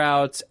Brussels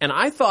sprouts. And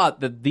I thought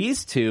that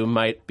these two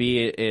might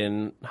be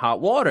in hot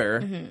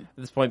water at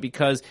this point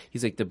because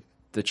he's like,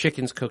 the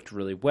chicken's cooked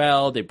really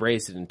well. They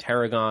braised it in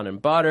tarragon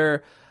and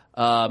butter.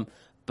 But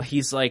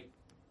he's like,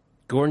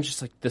 Gordon's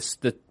just like,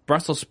 the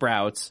Brussels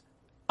sprouts,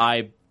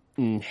 I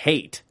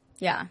hate.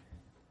 Yeah.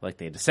 Like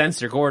they had to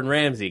censor Gordon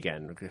Ramsay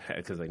again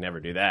because they never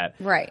do that.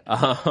 Right.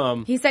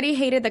 He said he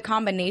hated the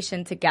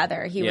combination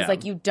together. He was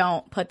like, you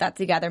don't put that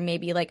together.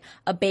 Maybe like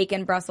a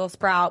bacon Brussels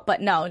sprout,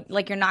 but no,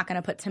 like you're not going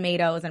to put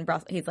tomatoes and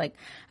Brussels. He's like,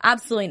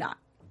 absolutely not.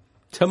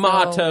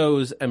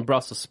 Tomatoes and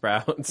Brussels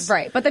sprouts.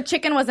 Right. But the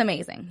chicken was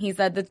amazing. He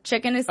said the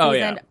chicken is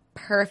seasoned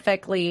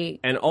perfectly.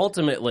 And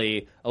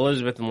ultimately,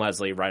 Elizabeth and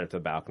Leslie right up to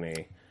the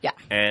balcony. Yeah.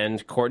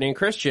 And Courtney and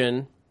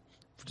Christian,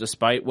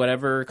 despite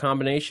whatever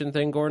combination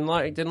thing Gordon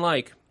didn't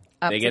like,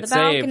 Up they to get the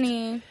saved.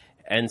 balcony.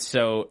 And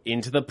so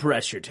into the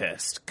pressure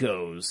test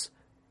goes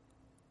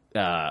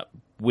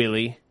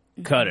Willie,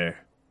 Cutter,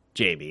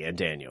 Jamie, and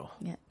Daniel.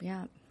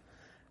 Yeah.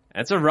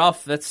 That's a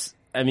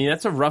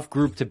rough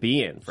group to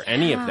be in for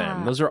any of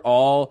them. Those are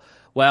all,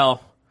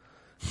 well,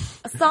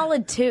 a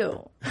solid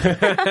 2.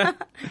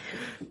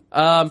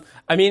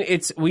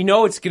 we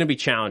know it's going to be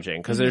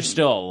challenging because there's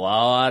still a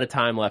lot of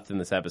time left in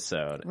this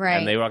episode. Right.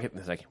 And they walk in,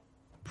 it's like,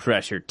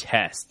 pressure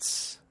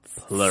tests,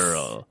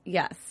 plural.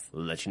 Yes.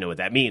 We'll let you know what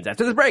that means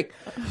after the break.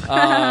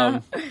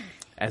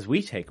 As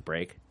we take a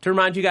break, to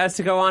remind you guys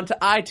to go on to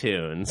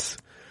iTunes.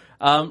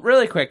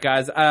 Really quick,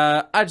 guys.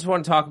 I just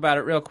want to talk about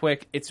it real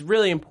quick. It's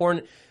really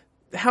important.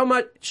 I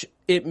want to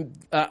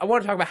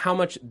talk about how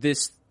much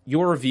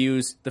your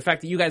reviews, the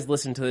fact that you guys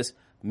listen to this,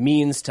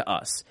 means to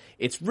us.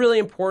 It's really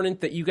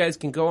important that you guys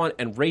can go on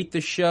and rate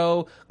the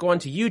show. Go on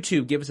to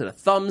YouTube, give us a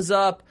thumbs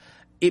up.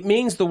 It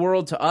means the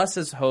world to us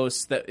as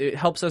hosts. That it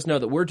helps us know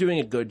that we're doing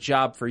a good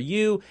job for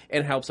you,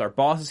 and helps our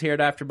bosses here at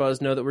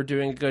AfterBuzz know that we're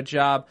doing a good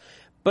job.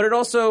 But it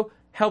also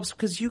helps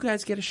because you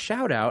guys get a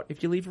shout out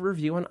if you leave a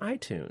review on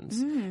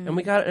iTunes. And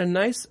we got a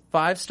nice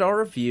 5-star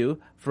review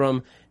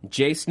from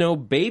J Snow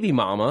Baby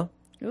Mama.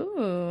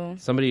 Ooh.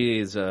 Somebody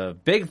is a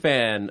big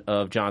fan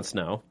of Jon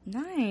Snow.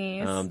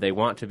 Nice. They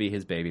want to be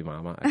his baby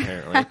mama,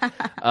 apparently.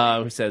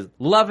 Who says,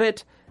 love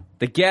it.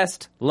 The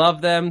guest,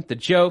 love them. The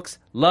jokes,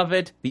 love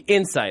it. The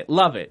insight,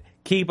 love it.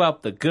 Keep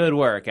up the good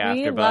work, AfterBuzz.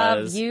 We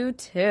love you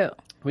too.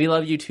 We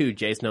love you too,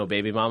 J Snow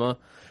Baby Mama.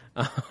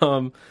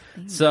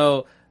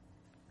 So,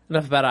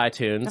 enough about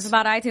iTunes.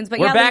 But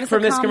we're yeah, back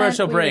from this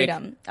commercial break.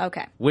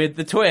 Okay. With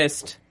the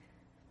twist.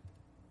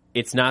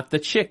 It's not the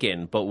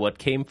chicken, but what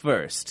came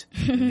first.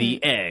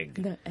 The egg.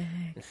 The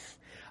egg.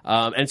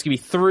 And it's going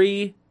to be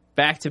 3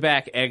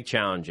 back-to-back egg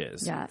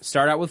challenges. Yes.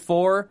 Start out with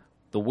 4.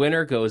 The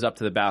winner goes up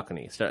to the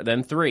balcony.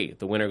 Then 3.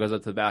 The winner goes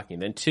up to the balcony.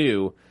 Then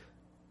 2.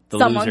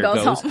 Someone loser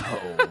goes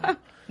home.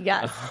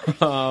 Yes.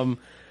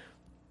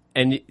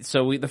 And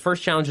so the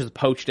first challenge is a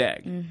poached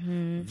egg.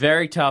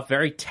 Very tough,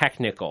 very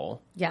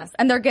technical. Yes.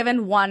 And they're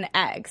given 1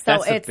 egg. So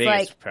That's it's the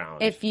like,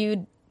 challenge. if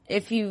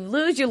you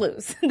lose, you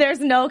lose. There's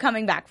no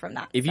coming back from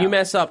that. If you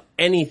mess up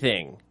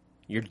anything,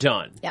 you're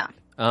done. Yeah.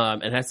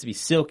 It has to be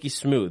silky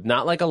smooth,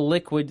 not like a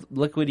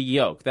liquidy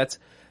yolk. This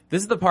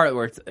is the part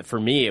where for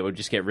me it would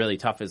just get really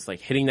tough. Is like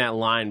hitting that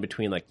line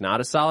between like not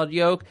a solid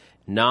yolk,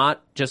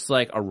 not just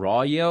like a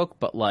raw yolk,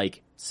 but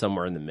like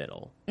somewhere in the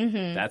middle.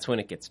 That's when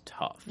it gets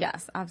tough.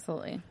 Yes,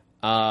 absolutely.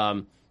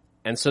 And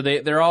so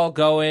they're all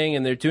going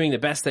and they're doing the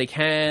best they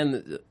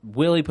can.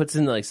 Willie puts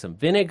in like some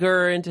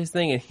vinegar into his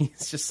thing, and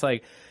he's just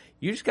like,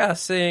 you just gotta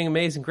sing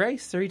Amazing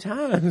Grace 3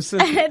 times.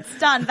 It's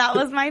done. That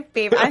was my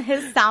favorite.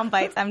 His sound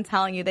bites, I'm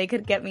telling you, they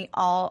could get me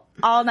all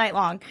night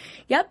long.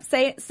 Yep,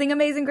 sing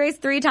Amazing Grace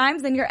 3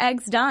 times and your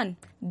egg's done.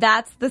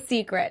 That's the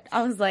secret.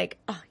 I was like,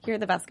 oh, you're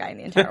the best guy in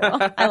the entire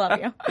world. I love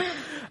you.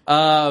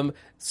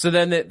 So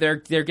then they're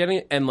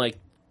getting, and like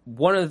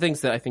one of the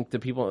things that I think the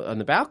people on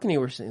the balcony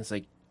were saying is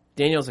like,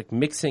 Daniel's like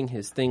mixing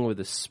his thing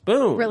with a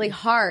spoon. Really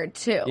hard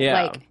too.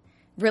 Yeah. Like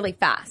really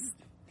fast,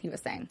 he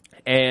was saying.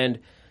 And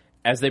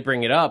as they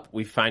bring it up,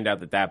 we find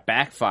out that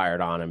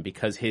backfired on him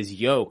because his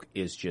yolk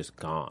is just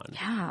gone.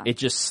 Yeah. It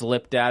just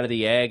slipped out of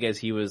the egg as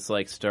he was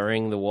like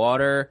stirring the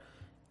water,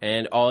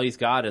 and all he's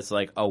got is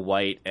like a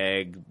white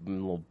egg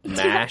little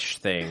mash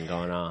thing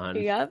going on.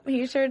 Yep,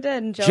 he sure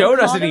did. And Joe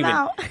doesn't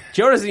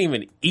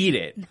even eat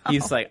it. No.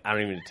 He's like, I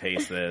don't even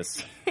taste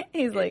this.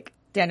 He's like,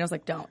 Daniel's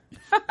like, don't.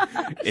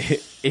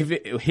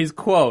 His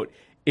quote,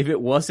 if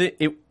it wasn't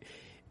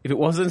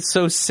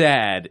so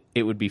sad,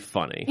 it would be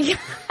funny.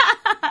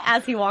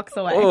 As he walks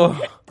away.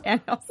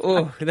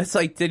 That's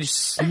like they're just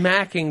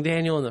smacking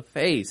Daniel in the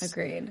face.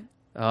 Agreed.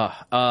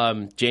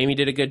 Jamie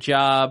did a good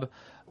job.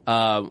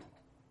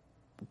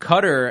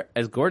 Cutter,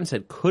 as Gordon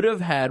said, could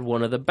have had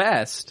one of the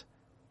best,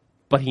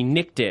 but he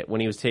nicked it when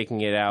he was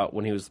taking it out,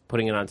 when he was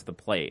putting it onto the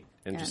plate,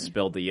 and just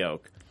spilled the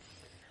yolk.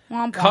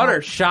 Womp Cutter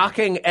womp.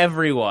 shocking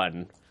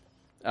everyone.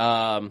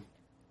 But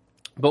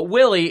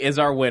Willie is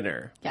our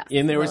winner. Yes,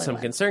 and there was Willie some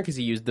wins. concern because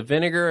he used the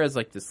vinegar as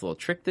like this little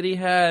trick that he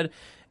had.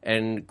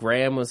 And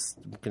Graham was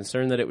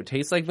concerned that it would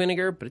taste like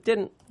vinegar, but it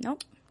didn't.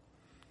 Nope.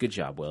 Good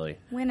job, Willie.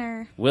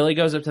 Winner. Willie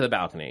goes up to the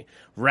balcony.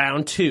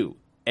 Round 2,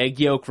 egg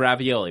yolk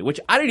ravioli, which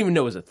I didn't even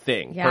know was a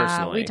thing, Yeah,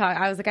 personally. we talked.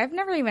 I was like, I've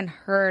never even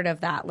heard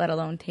of that, let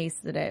alone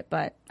tasted it.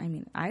 But I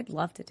mean, I'd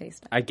love to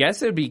taste it. I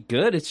guess it would be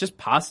good. It's just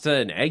pasta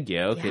and egg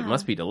yolk. It Yeah.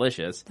 must be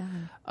delicious.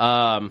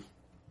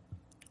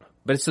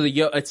 But so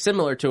it's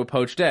similar to a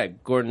poached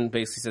egg. Gordon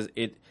basically says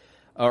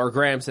or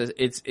Graham says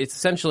it's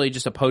essentially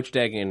just a poached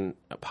egg in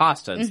a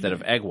pasta instead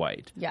of egg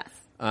white. Yes.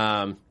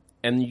 And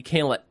you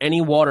can't let any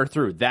water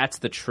through. That's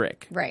the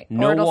trick. Right.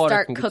 No or it'll water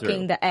start can get cooking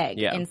through. the egg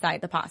Yeah. inside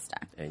the pasta.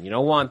 And you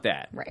don't want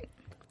that. Right.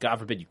 God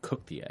forbid you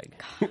cook the egg.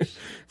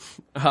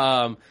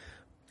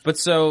 But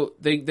so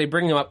they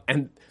bring them up,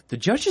 and the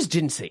judges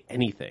didn't say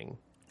anything.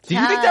 Do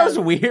you think that was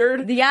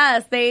weird?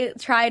 Yes, they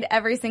tried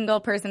every single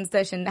person's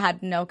dish and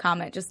had no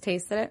comment, just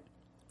tasted it,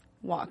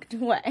 walked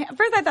away. At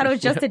first I thought it was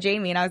just to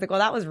Jamie, and I was like, well,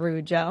 that was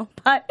rude, Joe.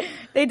 But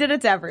they did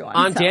it to everyone.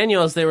 On so.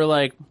 Daniel's, they were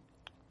like,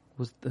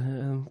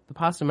 the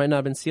pasta might not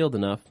have been sealed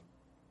enough.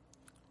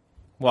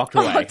 Walked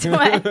away. Walked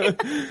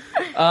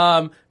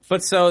away.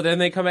 But so then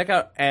they come back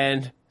out,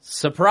 and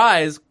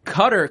surprise,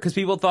 Cutter, because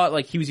people thought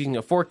like he was using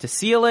a fork to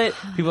seal it.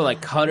 People were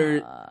like,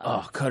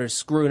 Cutter's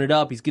screwing it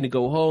up. He's going to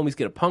go home. He's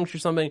going to puncture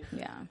something.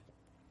 Yeah.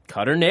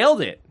 Cutter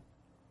nailed it.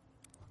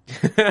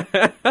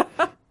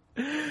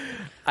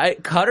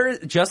 Cutter,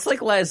 just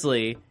like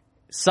Leslie,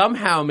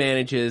 somehow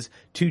manages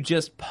to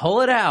just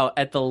pull it out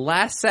at the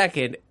last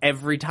second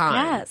every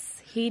time.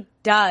 Yes, he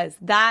does.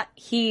 That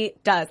he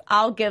does.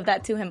 I'll give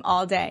that to him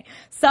all day.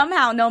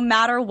 Somehow, no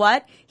matter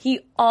what,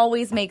 he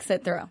always makes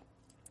it through.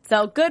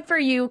 So good for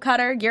you,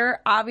 Cutter. You're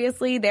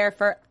obviously there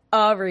for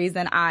a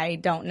reason. I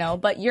don't know,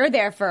 but you're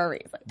there for a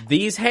reason.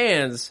 These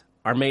hands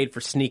are made for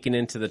sneaking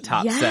into the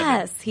top 7.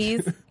 Yes,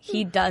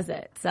 he does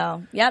it.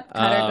 So, yep,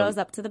 Cutter goes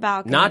up to the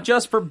balcony. Not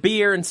just for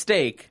beer and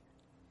steak,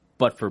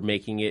 but for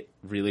making it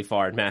really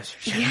far in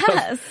MasterChef.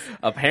 Yes.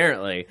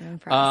 Apparently. I'm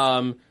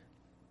impressed.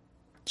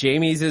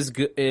 Jamie's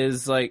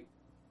is like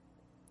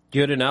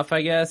good enough,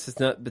 I guess. It's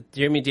not, but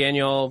Jamie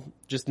Daniel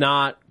just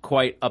not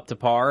quite up to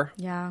par.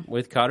 Yeah.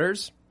 With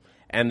Cutter's,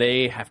 and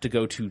they have to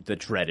go to the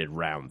dreaded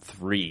round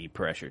 3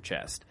 presser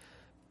test.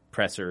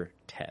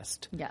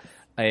 Yes.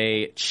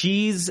 A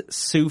cheese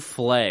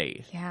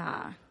souffle.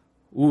 Yeah.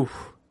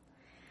 Oof.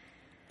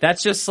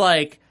 That's just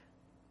like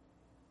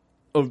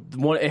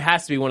it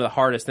has to be one of the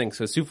hardest things.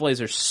 So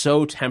souffles are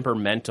so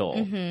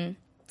temperamental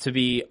to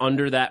be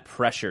under that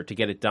pressure to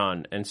get it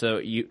done, and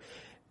so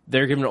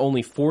they're given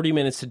only 40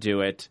 minutes to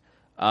do it.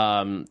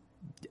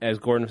 As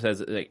Gordon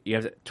says, you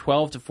have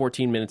 12 to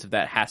 14 minutes of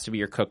that has to be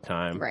your cook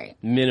time, Right.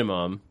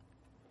 minimum.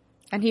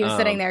 And he was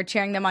sitting there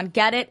cheering them on,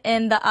 get it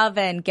in the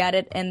oven, get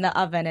it in the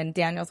oven. And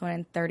Daniels went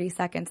in 30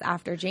 seconds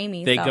after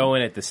Jamie. They go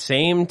in at the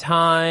same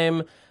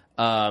time.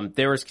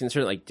 There was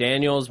concern, like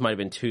Daniels might have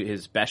been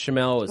his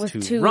bechamel was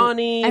too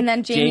runny. And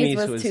then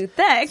Jamie's was too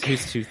thick. It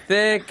was too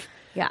thick.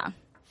 Yeah.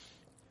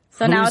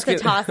 So now it's a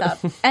toss-up.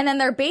 And then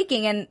they're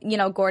baking,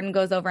 and, Gordon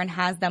goes over and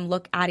has them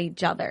look at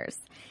each other's.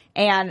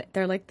 And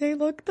they're like, they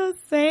look the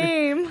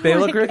same. They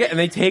look really good. And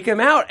they take him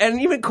out. And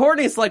even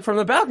Courtney's like, from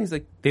the balcony, he's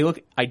like, they look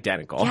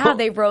identical. Yeah,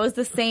 they rose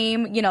the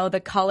same.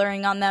 The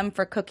coloring on them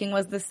for cooking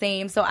was the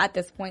same. So at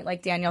this point,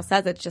 like Daniel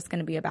says, it's just going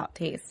to be about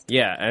taste.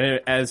 Yeah, and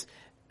as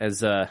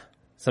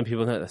some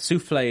people know, the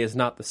souffle is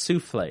not the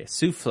souffle.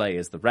 Souffle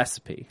is the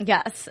recipe.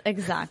 Yes,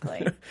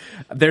 exactly.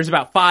 There's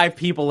about 5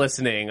 people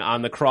listening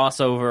on the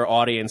crossover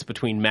audience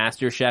between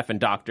MasterChef and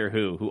Doctor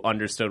Who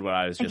understood what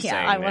I was just saying.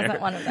 Yeah, I there.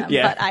 wasn't one of them,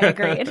 Yeah. but I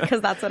agreed because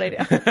that's what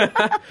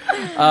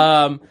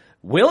I do.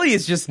 Willie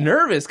is just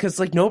nervous because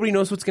like nobody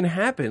knows what's going to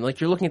happen. Like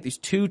you're looking at these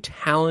 2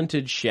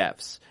 talented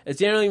chefs. As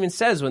Daniel even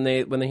says when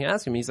they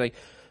ask him, he's like,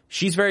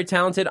 she's very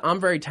talented.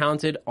 I'm very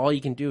talented. All you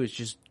can do is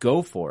just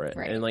go for it.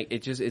 Right. And like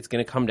it's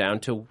going to come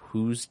down to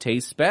whose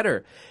tastes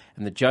better.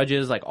 And the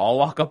judges like all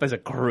walk up as a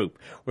group.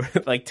 We're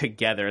like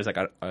together as like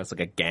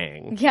a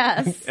gang.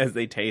 Yes. As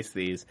they taste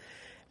these.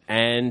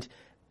 And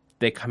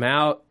they come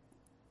out.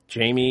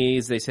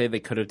 Jamie's, they say they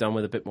could have done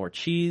with a bit more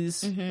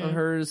cheese on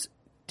hers.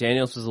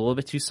 Daniel's was a little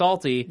bit too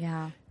salty.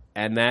 Yeah.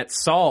 And that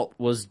salt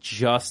was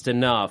just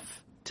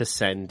enough to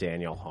send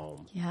Daniel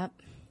home. Yep.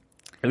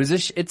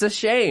 It's a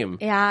shame.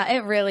 Yeah,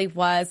 it really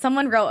was.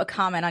 Someone wrote a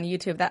comment on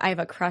YouTube that I have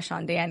a crush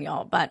on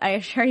Daniel, but I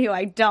assure you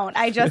I don't.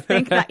 I just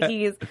think that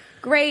he's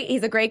great.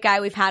 He's a great guy.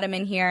 We've had him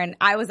in here, and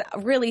I was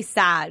really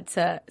sad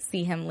to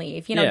see him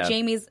leave. Yeah.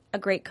 Jamie's a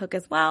great cook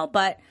as well,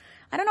 but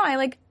I don't know. I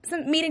like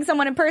meeting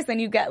someone in person.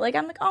 I'm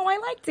like, oh, I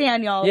like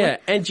Daniel. Yeah,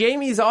 and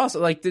Jamie's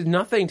also, like, there's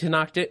nothing to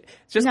knock it.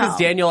 Just because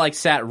No. Daniel, like,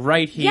 sat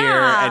right here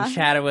Yeah. and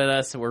chatted with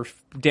us.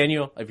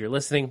 Daniel, if you're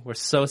listening, we're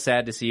so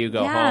sad to see you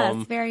go home.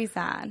 Yes, very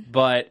sad.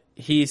 But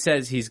he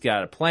says he's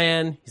got a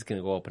plan. He's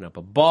going to go open up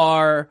a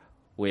bar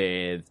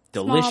with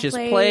delicious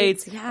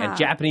plates yeah. and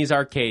Japanese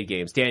arcade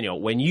games.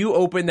 Daniel, when you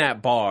open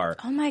that bar,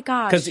 Oh my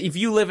gosh. because if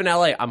you live in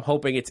LA, I'm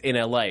hoping it's in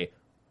LA.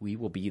 we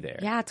will be there.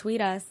 Yeah,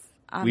 tweet us.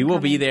 We will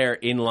be there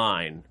in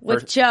line.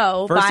 With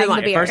Joe first buying in line,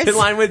 the beers. First in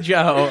line with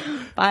Joe.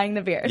 Buying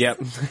the beers. Yep.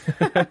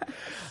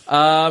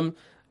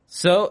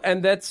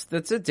 And that's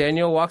it.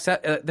 Daniel walks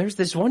out. There's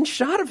this one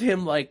shot of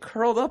him like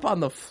curled up on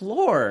the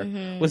floor.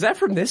 Mm-hmm. Was that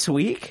from this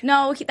week?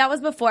 No, that was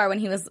before when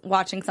he was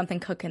watching something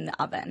cook in the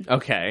oven.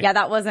 Okay. Yeah,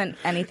 that wasn't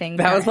anything.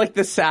 That was like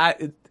the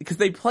sad, because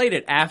they played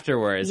it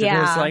afterwards. Yeah. And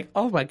it was like,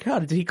 oh my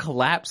God, did he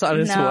collapse on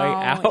his way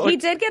out? He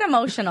did get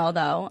emotional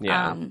though.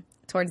 Yeah.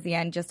 Towards the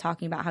end, just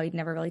talking about how he'd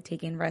never really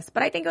taken risks.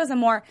 But I think it was a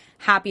more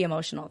happy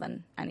emotional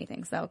than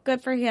anything. So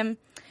good for him.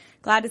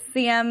 Glad to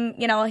see him.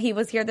 You know, he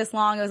was here this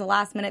long. It was a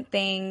last minute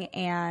thing.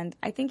 And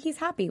I think he's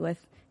happy with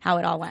how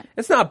it all went.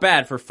 It's not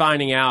bad for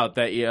finding out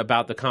that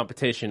about the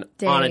competition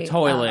on a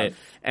toilet.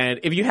 And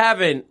if you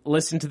haven't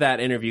listened to that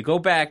interview, go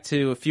back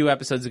to a few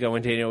episodes ago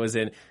when Daniel was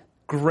in.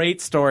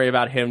 Great story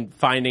about him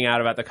finding out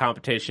about the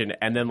competition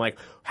and then like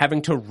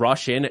having to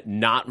rush in,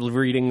 not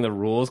reading the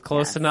rules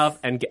close enough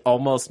and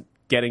almost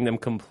getting them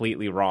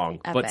completely wrong,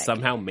 but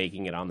somehow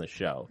making it on the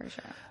show. For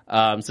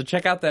sure. So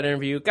check out that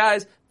interview.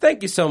 Guys,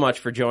 thank you so much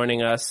for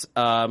joining us.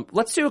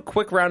 Let's do a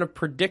quick round of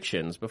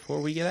predictions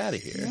before we get out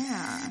of here.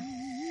 Yeah.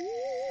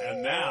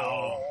 And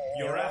now,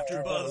 your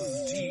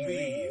AfterBuzz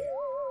TV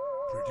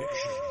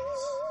predictions.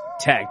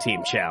 Tag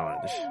Team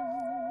Challenge.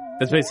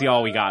 That's basically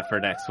all we got for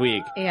next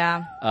week.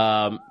 Yeah.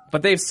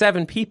 But they have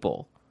 7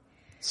 people.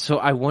 So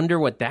I wonder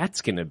what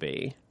that's going to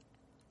be.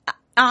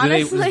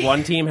 Honestly, does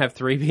one team have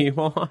 3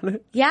 people on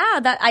it? Yeah,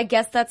 I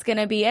guess that's going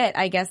to be it.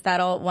 I guess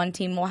one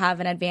team will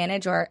have an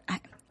advantage, or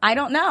I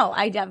don't know.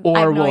 I have no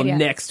idea.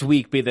 Next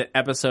week be the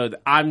episode?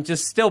 I'm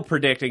just still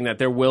predicting that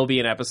there will be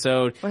an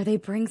episode where they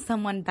bring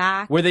someone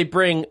back, where they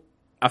bring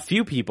a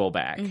few people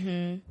back,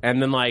 and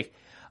then like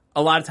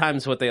a lot of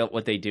times what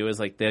they do is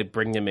like they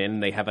bring them in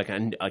and they have like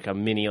a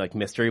mini like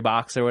mystery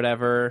box or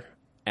whatever.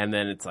 And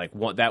then it's like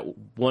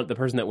the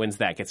person that wins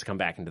that gets to come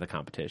back into the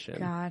competition.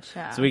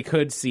 Gotcha. So we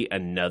could see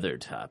another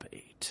top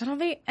 8. That'll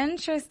be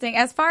interesting.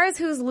 As far as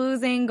who's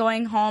losing,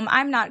 going home,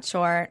 I'm not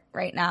sure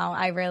right now.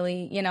 I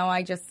really,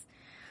 I just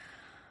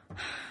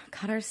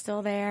Cutter's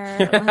still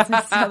there.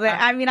 Elizabeth's still there.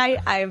 I mean,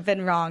 I've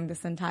been wrong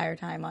this entire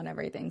time on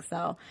everything.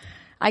 So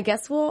I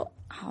guess for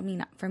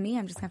me,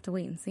 I'm just gonna have to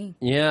wait and see.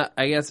 Yeah,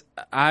 I guess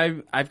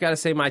I've got to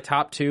say my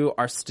top 2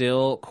 are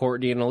still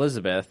Courtney and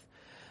Elizabeth.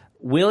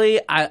 Willie,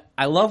 I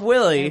love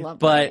Willie,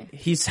 but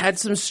he's had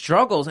some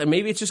struggles, and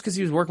maybe it's just because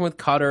he was working with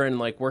Cutter and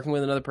like working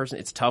with another person.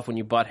 It's tough when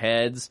you butt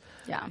heads.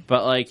 Yeah.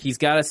 But like he's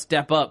got to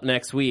step up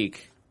next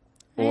week,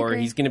 or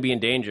he's going to be in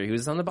danger. He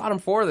was on the bottom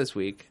 4 this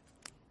week.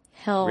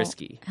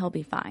 Risky. He'll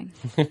be fine.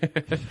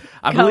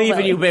 I believe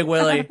in you, Big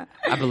Willie.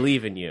 I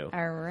believe in you.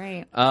 All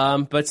right.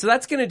 But so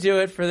that's going to do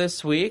it for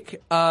this week.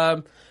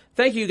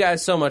 Thank you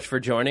guys so much for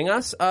joining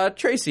us.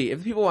 Tracy,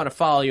 if people want to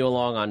follow you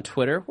along on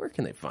Twitter, where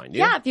can they find you?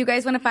 Yeah, if you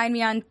guys want to find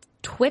me on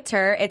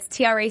Twitter, it's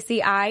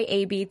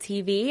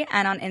TRACIABTV,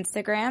 and on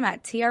Instagram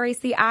at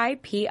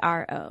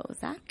TRACIPRO.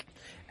 Zach?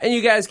 And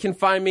you guys can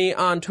find me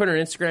on Twitter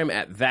and Instagram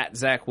at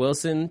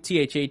 @ZachWilson,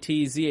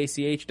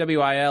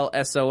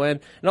 THATZACHWILSON.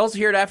 And also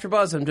here at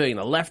AfterBuzz, I'm doing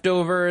The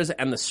Leftovers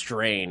and The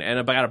Strain. And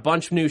I've got a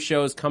bunch of new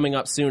shows coming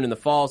up soon in the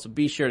fall, so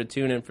be sure to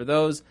tune in for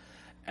those.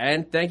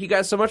 And thank you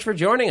guys so much for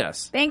joining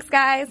us. Thanks,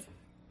 guys.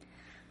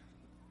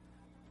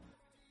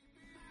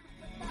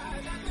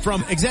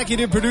 From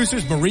executive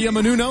producers Maria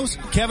Menounos,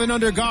 Kevin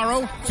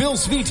Undergaro, Phil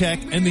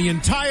Svitek, and the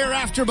entire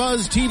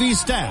AfterBuzz TV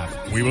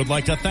staff, we would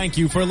like to thank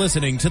you for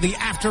listening to the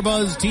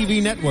AfterBuzz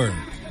TV network.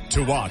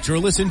 To watch or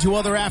listen to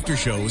other after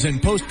shows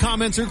and post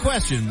comments or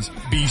questions,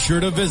 be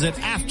sure to visit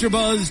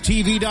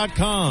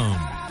AfterBuzzTV.com.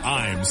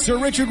 I'm Sir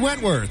Richard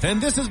Wentworth,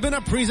 and this has been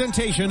a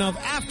presentation of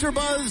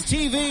AfterBuzz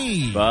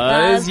TV.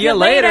 Buzz you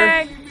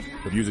later.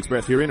 The views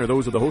expressed herein are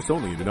those of the hosts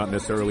only and do not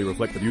necessarily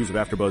reflect the views of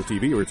AfterBuzz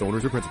TV or its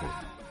owners or principals.